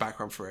that's some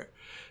background for it.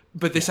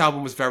 But this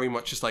album was very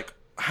much just like,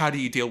 how do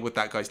you deal with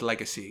that guy's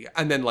legacy?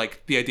 And then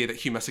like the idea that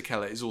Hugh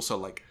Masekela is also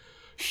like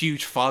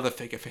huge father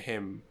figure for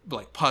him,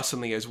 like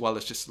personally, as well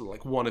as just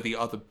like one of the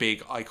other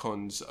big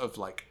icons of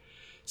like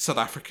South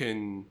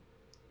African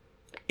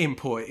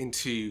import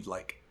into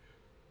like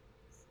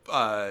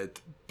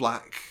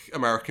Black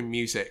American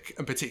music,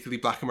 and particularly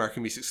Black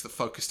American music that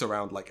focused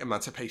around like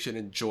emancipation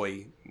and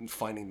joy and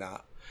finding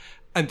that.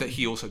 And that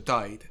he also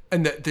died.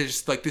 And that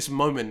there's like this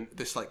moment,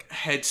 this like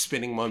head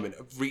spinning moment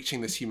of reaching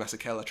this Hugh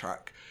Masekela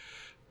track,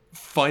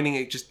 finding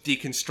it just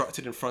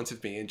deconstructed in front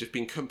of me and just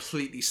being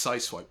completely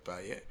sideswiped by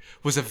it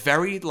was a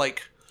very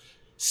like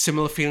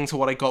similar feeling to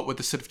what I got with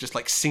the sort of just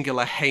like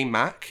singular Hey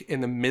Mac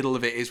in the middle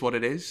of It Is What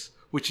It Is,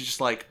 which is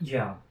just like,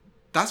 yeah,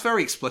 that's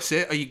very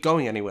explicit. Are you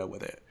going anywhere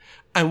with it?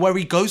 And where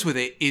he goes with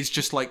it is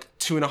just like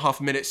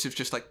 2.5 minutes of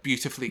just like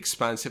beautifully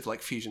expansive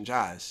like fusion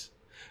jazz.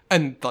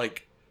 And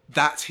like,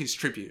 that's his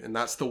tribute, and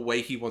that's the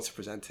way he wants to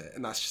present it,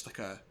 and that's just like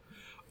a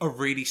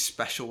really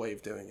special way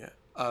of doing it.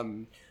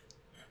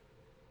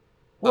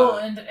 Well,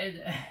 and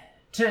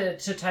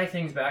to tie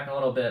things back a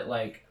little bit,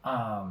 like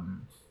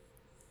Earl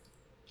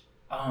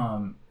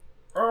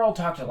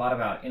talked a lot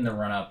about in the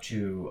run up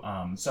to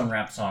some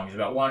rap songs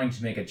about wanting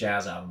to make a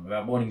jazz album,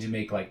 about wanting to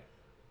make like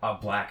a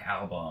black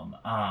album,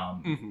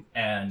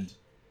 and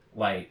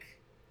like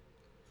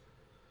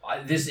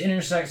this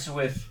intersects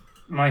with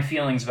my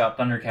feelings about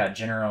Thundercat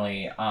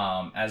generally,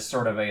 as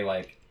sort of a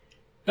like,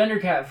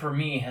 Thundercat for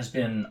me has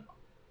been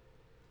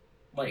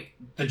like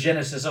the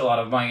genesis of a lot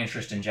of my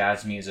interest in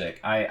jazz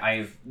music.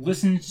 I've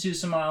listened to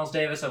some Miles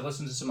Davis, I've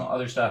listened to some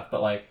other stuff,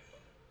 but like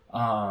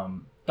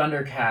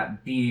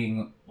Thundercat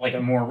being like a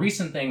more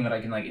recent thing that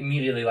I can like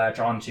immediately latch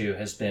onto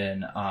has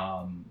been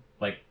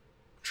like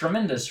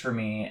tremendous for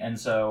me. And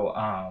so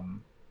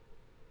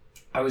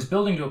I was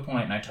building to a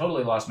point and I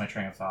totally lost my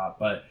train of thought,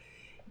 but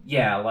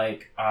yeah,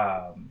 like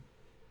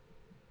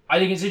I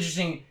think it's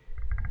interesting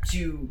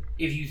to,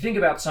 if you think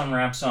about some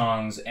rap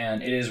songs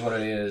and It Is What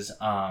It Is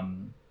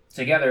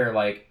together,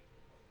 like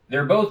they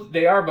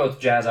are both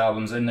jazz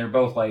albums, and they're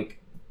both like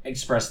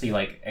express the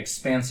like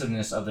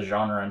expansiveness of the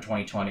genre in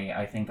 2020.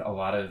 I think a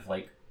lot of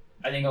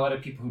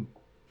people who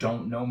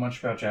don't know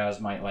much about jazz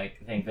might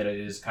like think that it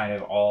is kind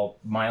of all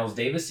Miles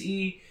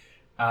Davis-y.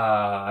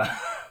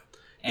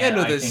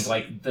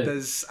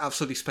 There's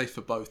absolutely space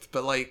for both,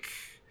 but like,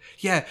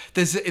 yeah,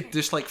 there's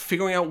just like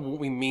figuring out what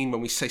we mean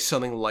when we say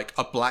something like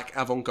a black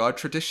avant-garde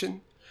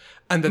tradition,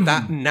 and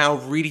that now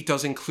really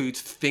does include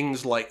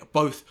things like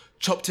both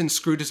chopped and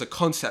screwed as a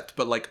concept,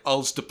 but like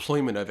Ul's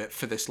deployment of it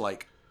for this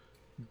like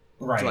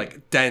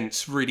like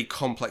dense, really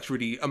complex,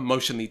 really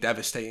emotionally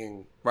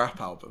devastating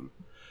rap album,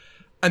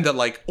 and that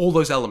like all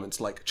those elements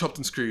like chopped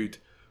and screwed,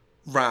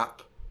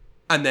 rap,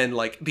 and then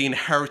like the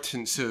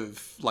inheritance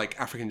of like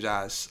African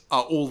jazz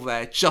are all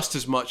there just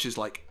as much as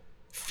like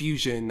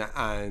fusion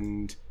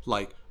and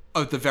like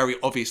the very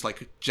obvious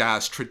like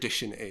jazz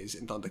tradition is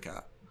in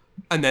Thundercat.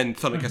 And then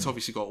Thundercat's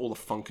obviously got all the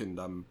funk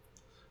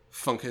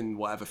and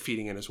whatever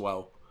feeding in as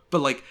well.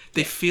 But like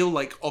they feel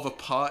like of a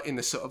part in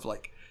the sort of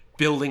like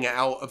building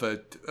out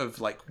of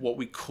like what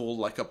we call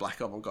like a black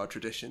avant-garde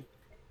tradition.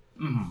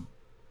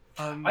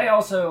 I've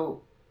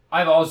also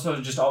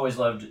just always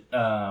loved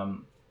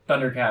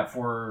Thundercat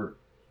for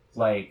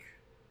like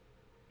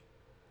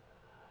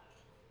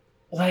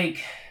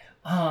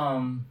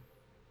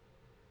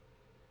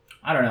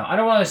I don't know. I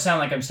don't want to sound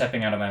like I'm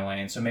stepping out of my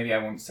lane, so maybe I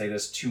won't say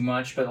this too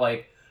much, but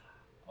like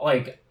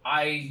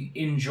I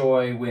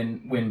enjoy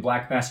when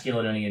black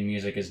masculinity in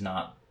music is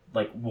not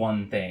like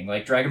one thing.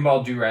 Like Dragon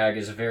Ball Durag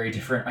is a very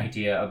different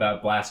idea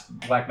about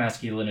black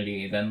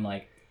masculinity than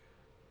like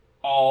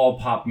all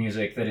pop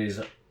music that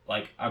is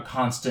like a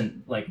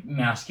constant like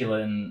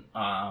masculine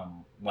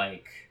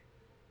like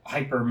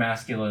hyper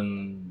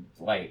masculine,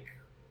 like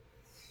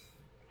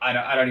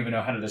I don't even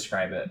know how to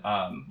describe it.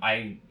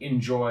 I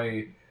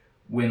enjoy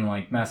when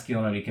like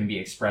masculinity can be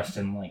expressed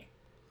in like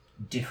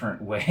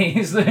different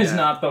ways that is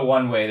not the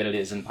one way that it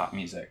is in pop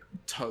music.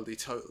 Totally.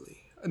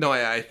 No,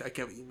 I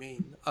get what you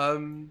mean. I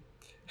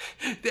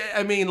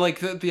mean, like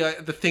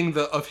the thing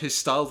that of his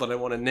style that I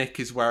want to nick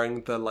is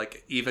wearing the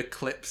like Eva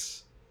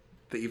clips,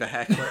 the Eva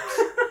hair clips,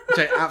 which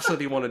I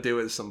absolutely want to do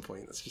at some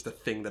point. That's just a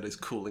thing that is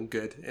cool and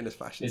good in a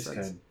fashion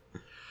sense.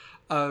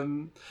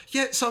 Good.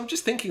 Yeah, so I'm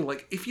just thinking,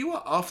 like, if you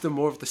are after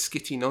more of the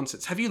skitty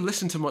nonsense, have you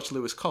listened to much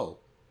Lewis Cole?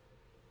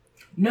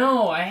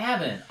 No, I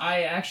haven't.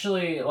 I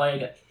actually,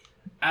 like,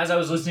 as I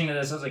was listening to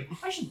this, I was like,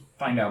 I should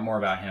find out more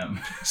about him.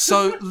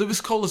 So, Lewis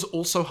Cole is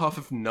also half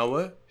of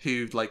Noah,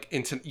 who, like,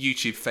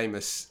 YouTube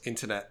famous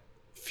internet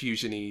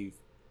fusion-y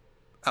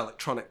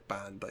electronic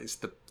band that is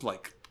the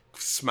like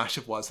smash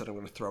of words that I'm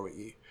going to throw at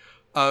you.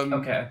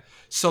 Okay.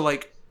 So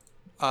like,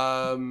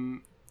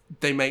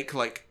 they make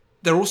like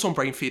they're also on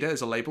Brainfeeder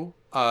as a label,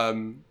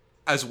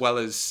 as well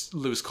as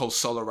Lewis Cole's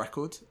solo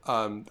record.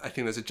 I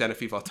think there's a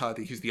Genevieve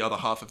Artadi who's the other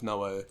half of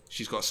Noah.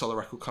 She's got a solo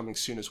record coming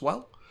soon as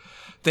well.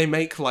 They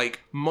make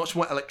like much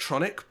more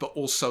electronic, but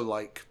also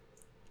like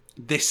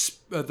this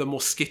the more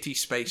skitty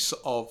space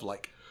of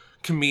like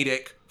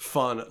comedic,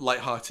 fun,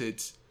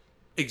 lighthearted,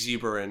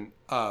 exuberant,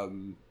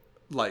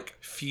 like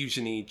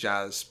fusiony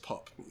jazz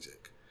pop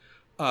music.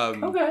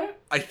 Okay.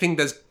 I think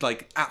there's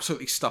like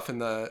absolutely stuff in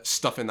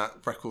that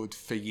record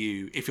for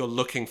you if you're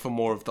looking for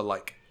more of the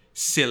like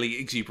silly,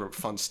 exuberant,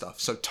 fun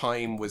stuff. So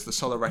Time was the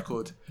solo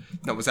record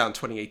that was out in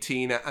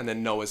 2018, and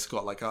then Noah's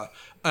got like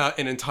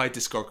an entire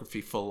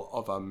discography full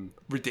of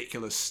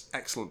ridiculous,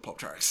 excellent pop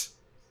tracks.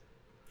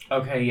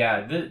 Okay,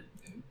 yeah.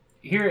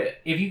 Here,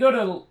 if you go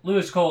to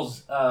Lewis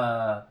Cole's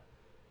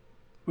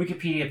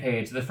Wikipedia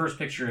page, the first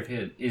picture of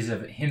him is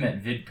of him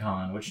at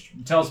VidCon, which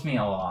tells me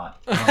a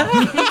lot.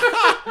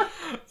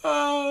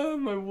 Oh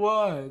my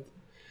word.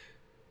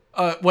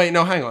 Wait,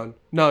 no, hang on.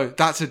 No,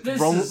 that's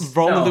wrong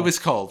no. Lewis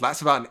Cole.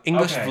 That's about an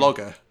English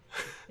vlogger.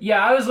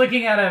 Yeah, I was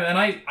looking at him, and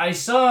I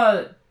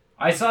saw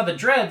the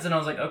dreads, and I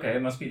was like, okay,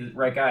 it must be the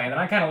right guy. And then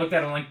I kind of looked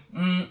at him like,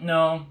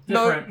 no,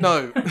 different.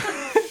 No.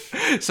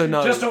 So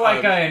no. Just a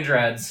white guy in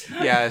dreads.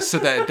 Yeah, so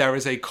there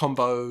is a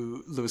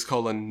combo Lewis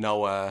Cole and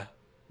Noah,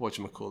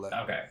 whatchamacallit,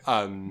 okay.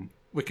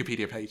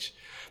 Wikipedia page.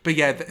 But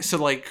yeah, so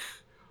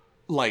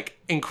like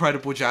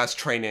incredible jazz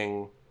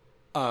training,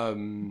 a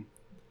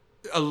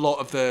lot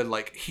of the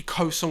like he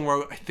co-song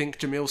wrote I think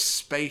Jamil's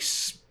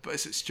Space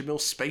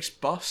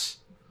Bus,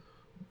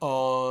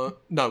 or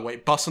no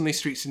wait Bus on These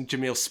Streets and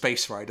Jamil's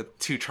Space Ride are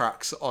 2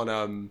 tracks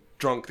on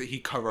Drunk that he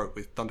co-wrote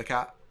with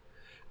Thundercat,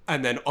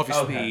 and then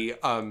obviously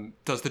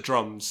does the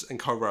drums and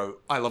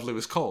co-wrote I Love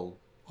Lewis Cole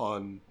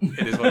on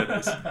It Is What It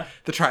Is,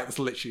 the track that's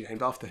literally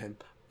named after him.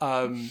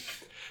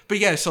 But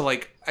yeah, so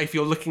like if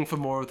you're looking for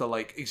more of the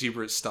like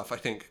exuberant stuff, I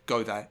think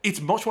go there. It's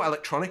much more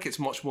electronic. It's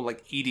much more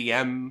like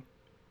EDM,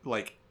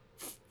 like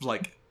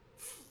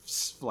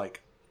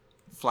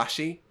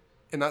flashy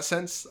in that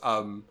sense.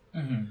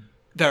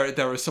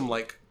 There are some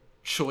like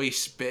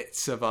choice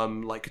bits of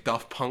like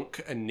Daft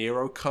Punk and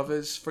Nero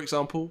covers, for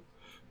example,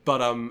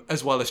 but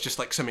as well as just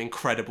like some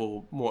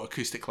incredible more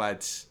acoustic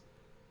led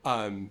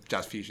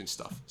jazz fusion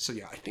stuff. So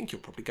yeah, I think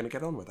you're probably going to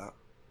get on with that.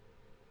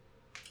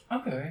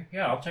 Okay,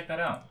 yeah, I'll check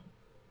that out.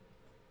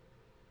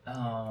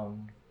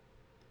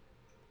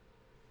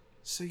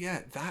 So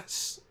yeah,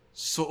 that's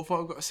sort of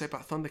what I've got to say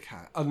about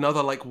Thundercat.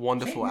 Another like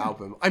wonderful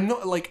album. I'm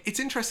not like, it's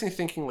interesting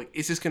thinking like,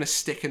 is this going to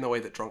stick in the way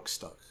that Drunk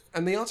stuck?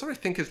 And the answer I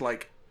think is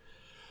like,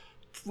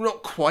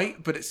 not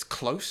quite, but it's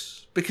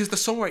close, because the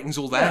songwriting's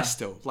all there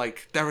still.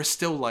 Like there are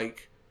still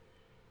like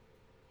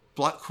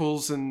Black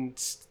Quills and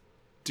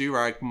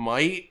Durag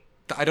might.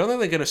 I don't think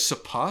they're going to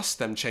surpass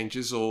them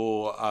changes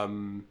or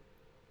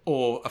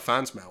a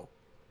Fans Mail,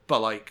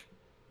 but like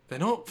they're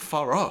not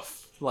far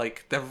off.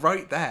 Like they're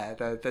right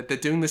there. They're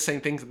doing the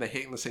same things and they're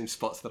hitting the same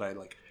spots that I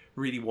like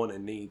really want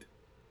and need.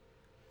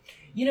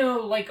 You know,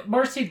 like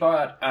Marcy's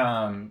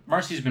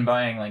been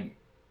buying like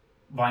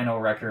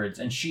vinyl records,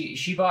 and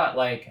she bought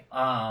like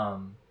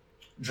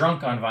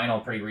Drunk on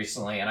vinyl pretty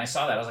recently, and I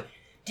saw that. I was like,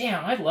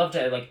 damn, I'd love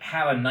to like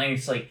have a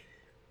nice like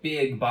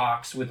big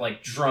box with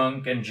like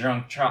Drunk and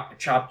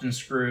Chopped and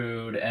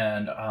Screwed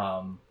and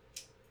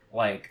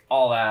like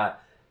all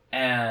that.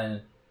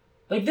 And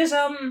like this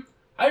album,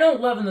 I don't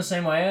love in the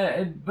same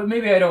way, but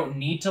maybe I don't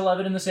need to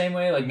love it in the same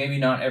way. Like maybe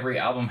not every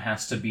album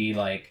has to be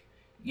like,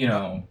 you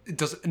know, it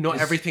does not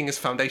everything is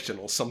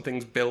foundational. Some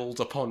things build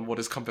upon what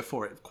has come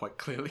before it quite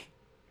clearly.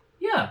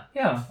 Yeah.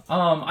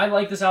 I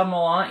like this album a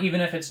lot,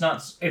 even if it's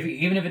not,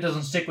 even if it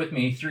doesn't stick with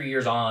me 3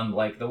 years on,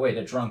 like the way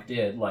that Drunk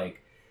did.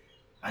 Like,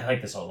 I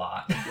like this a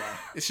lot. Yeah,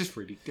 it's just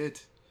really good.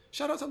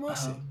 Shout out to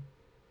Marcy.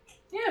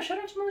 Yeah, shout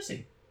out to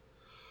Marcy.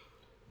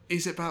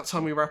 Is it about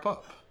time we wrap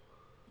up?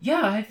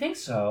 Yeah, I think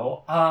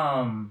so.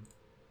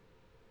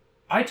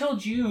 I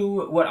told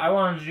you what I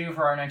wanted to do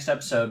for our next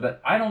episode,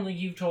 but I don't think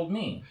you've told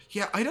me.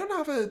 Yeah, I don't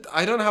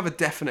have a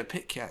definite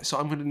pick yet, so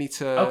I'm going to need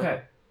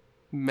to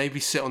maybe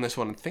sit on this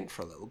one and think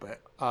for a little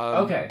bit.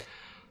 Okay.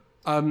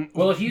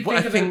 Well, if you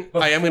think of it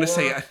before... I am going to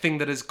say a thing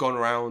that has gone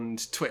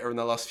around Twitter in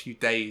the last few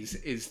days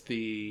is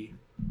the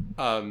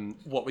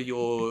what were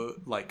your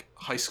like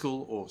high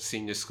school or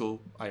senior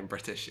school? I am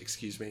British,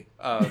 excuse me.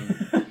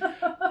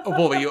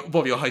 What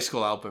were your high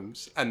school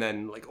albums, and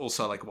then like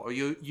also like what were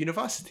your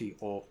university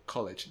or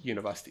college?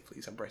 University,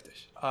 please. I'm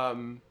British.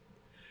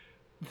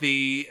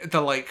 The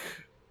like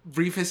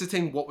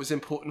revisiting what was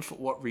important for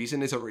what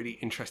reason is a really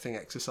interesting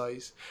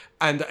exercise.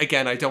 And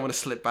again, I don't want to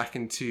slip back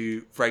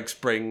into Regs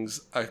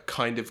brings a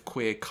kind of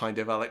queer, kind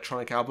of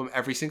electronic album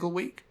every single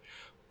week,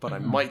 but I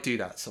might do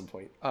that at some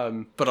point.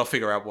 But I'll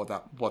figure out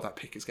what that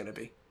pick is going to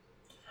be.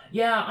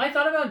 Yeah, I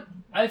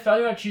thought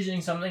about choosing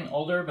something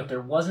older, but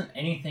there wasn't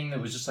anything that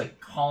was just like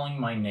calling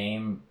my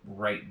name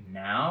right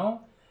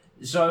now.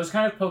 So I was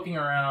kind of poking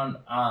around,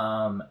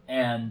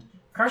 and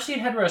Car Seat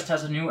Headrest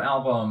has a new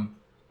album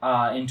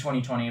in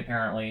 2020,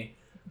 apparently.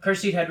 Car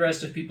Seat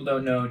Headrest, if people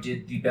don't know,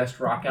 did the best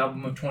rock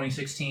album of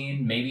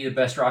 2016, maybe the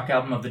best rock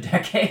album of the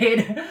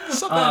decade.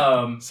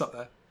 Stop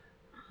there.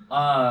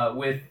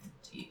 With,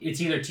 it's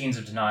either Teens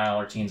of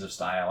Denial or Teens of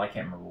Style. I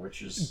can't remember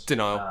which is...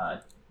 Denial.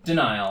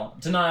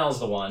 Denial's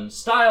the one.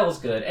 Style is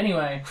good.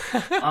 Anyway,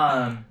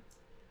 Car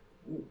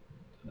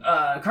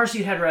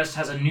Seat Headrest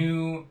has a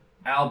new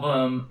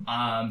album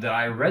that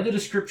I read the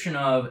description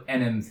of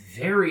and am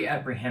very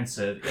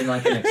apprehensive in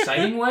like an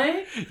exciting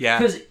way. Yeah.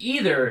 Because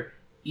either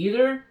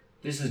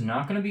this is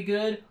not going to be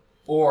good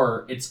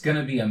or it's going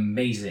to be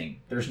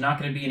amazing. There's not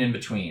going to be an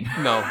in-between.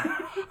 No.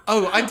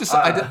 Oh, I'm just...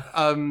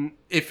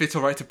 if it's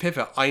alright to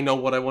pivot, I know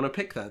what I want to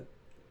pick then.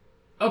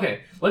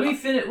 Okay, let me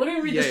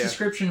read this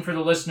description for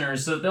the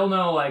listeners so that they'll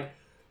know, like,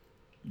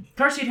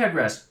 Car Seat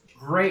Headrest,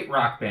 great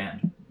rock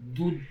band.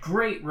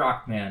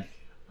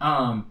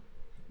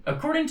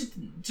 According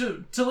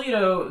to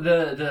Toledo,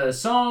 the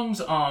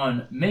songs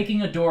on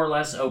Making a Door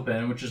Less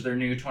Open, which is their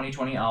new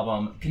 2020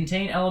 album,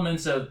 contain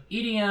elements of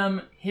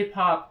EDM,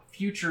 hip-hop,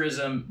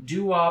 futurism,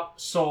 doo-wop,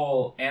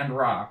 soul, and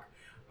rock.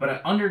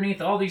 But underneath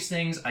all these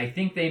things, I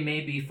think they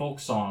may be folk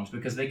songs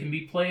because they can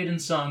be played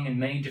and sung in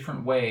many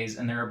different ways,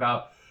 and they're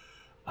about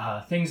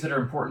things that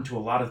are important to a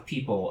lot of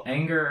people.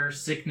 Anger,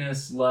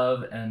 sickness,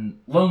 love, and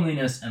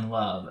loneliness and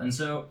love. And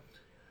so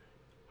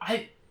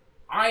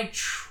I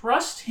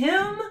trust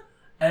him,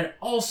 and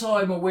also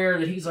I'm aware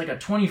that he's like a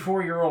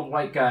 24-year-old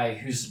white guy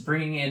who's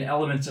bringing in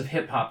elements of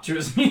hip-hop to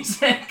his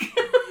music.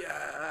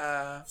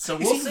 Yeah. So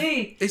we'll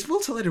see. Is Will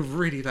Toledo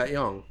really that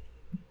young?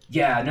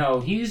 Yeah,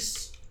 no,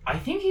 I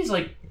think he's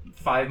like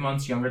 5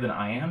 months younger than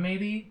I am,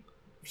 maybe?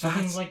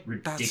 Something like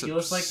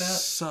ridiculous like that.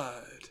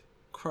 Absurd.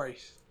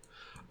 Christ.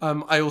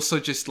 I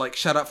also just, like,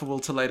 shout out for Will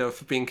Toledo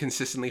for being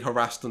consistently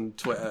harassed on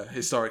Twitter,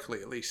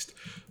 historically at least,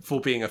 for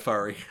being a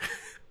furry.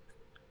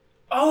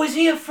 Oh, is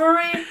he a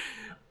furry?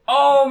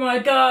 Oh my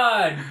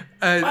god!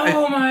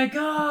 My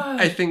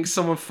god! I think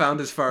someone found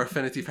his fur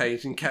affinity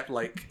page and kept,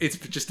 like, it's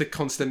just a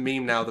constant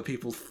meme now that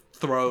people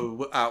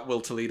throw at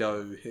Will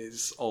Toledo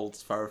his old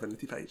fur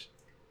affinity page.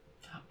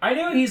 I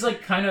knew he's,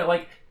 like, kind of,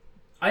 like,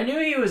 I knew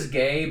he was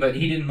gay, but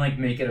he didn't, like,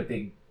 make it a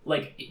big,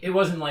 like, it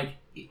wasn't like,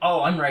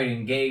 oh, I'm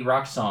writing gay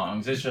rock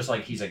songs. It's just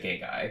like, he's a gay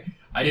guy.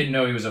 I didn't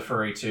know he was a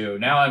furry, too.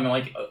 Now I'm,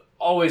 like,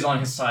 always on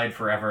his side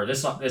forever.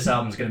 This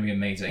album's gonna be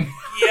amazing.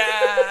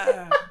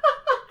 Yeah!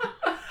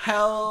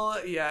 Hell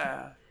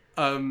yeah.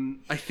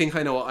 I think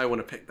I know what I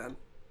want to pick then.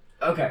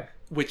 Okay.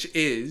 Which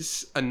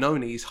is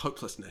Anoni's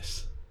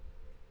Hopelessness.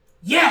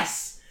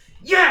 Yes!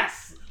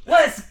 Yes!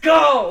 Let's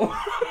go!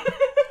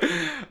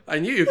 I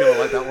knew you were going to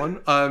like that one.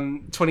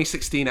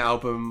 2016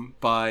 album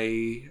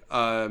by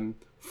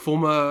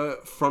former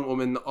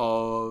frontwoman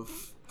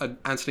of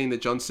Angelina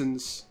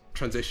Johnson's,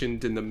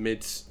 transitioned in the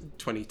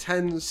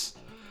mid-2010s,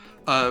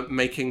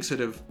 making sort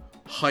of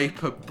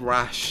hyper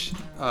brash,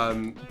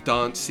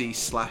 dancey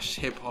 /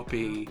 hip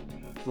hoppy,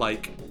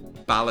 like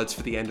ballads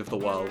for the end of the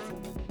world.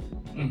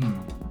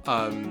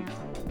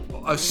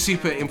 A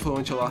super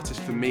influential artist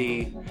for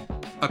me,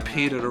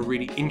 appeared at a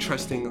really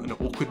interesting and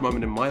awkward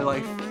moment in my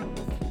life,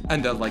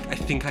 and like I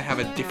think I have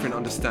a different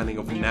understanding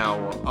of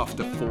now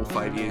after 4 or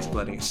 5 years of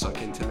letting it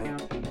suck into me,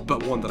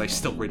 but one that I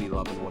still really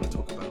love and want to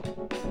talk about.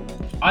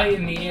 I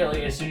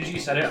immediately, as soon as you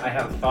said it, I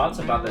have thoughts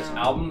about this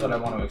album that I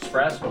want to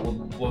express, but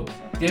we'll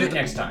do it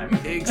next time.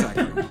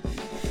 Exactly.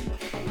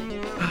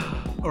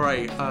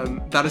 Alright,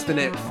 that has been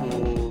it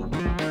for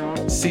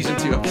Season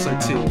 2,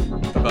 Episode 2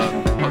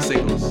 of Hot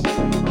Singles.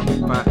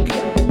 Back.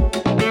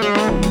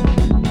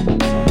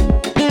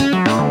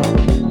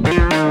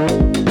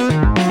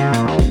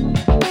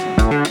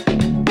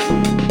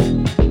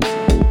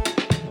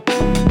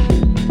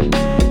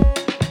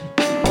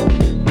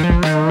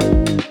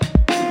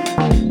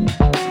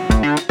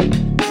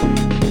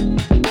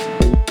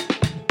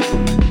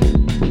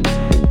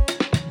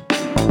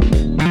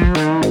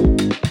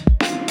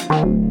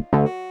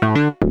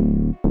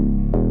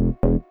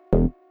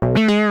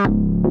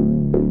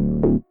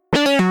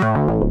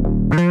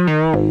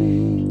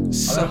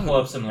 Pull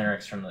up some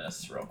lyrics from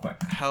this real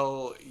quick.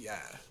 Hell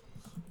yeah.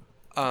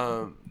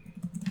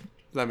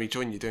 Let me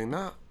join you doing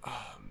that.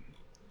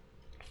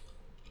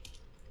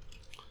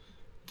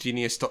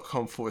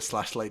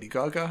 Genius.com/Lady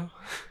Gaga.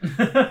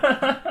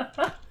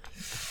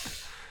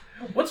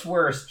 What's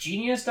worse,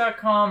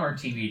 Genius.com or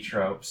TV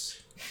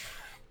Tropes?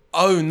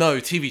 Oh no,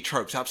 TV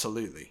Tropes,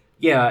 absolutely.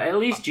 Yeah, at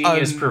least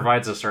Genius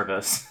provides a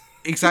service.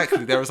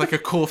 Exactly, there was like a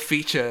core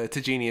feature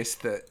to Genius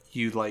that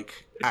you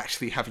like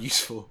actually have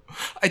useful.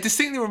 I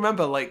distinctly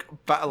remember like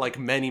back like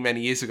many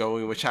years ago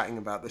when we were chatting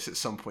about this at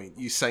some point,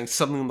 you saying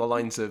something on the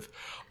lines of,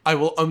 I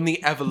will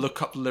only ever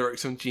look up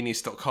lyrics on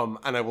Genius.com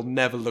and I will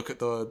never look at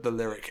the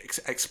lyric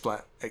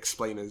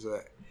explainers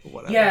or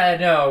whatever. Yeah,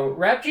 no,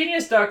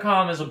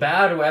 RapGenius.com is a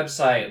bad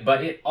website,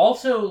 but it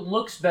also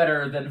looks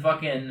better than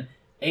fucking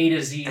A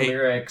to Z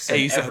lyrics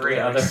and every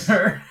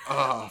other.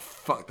 Oh,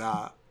 fuck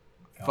that.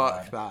 God.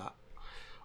 Fuck that.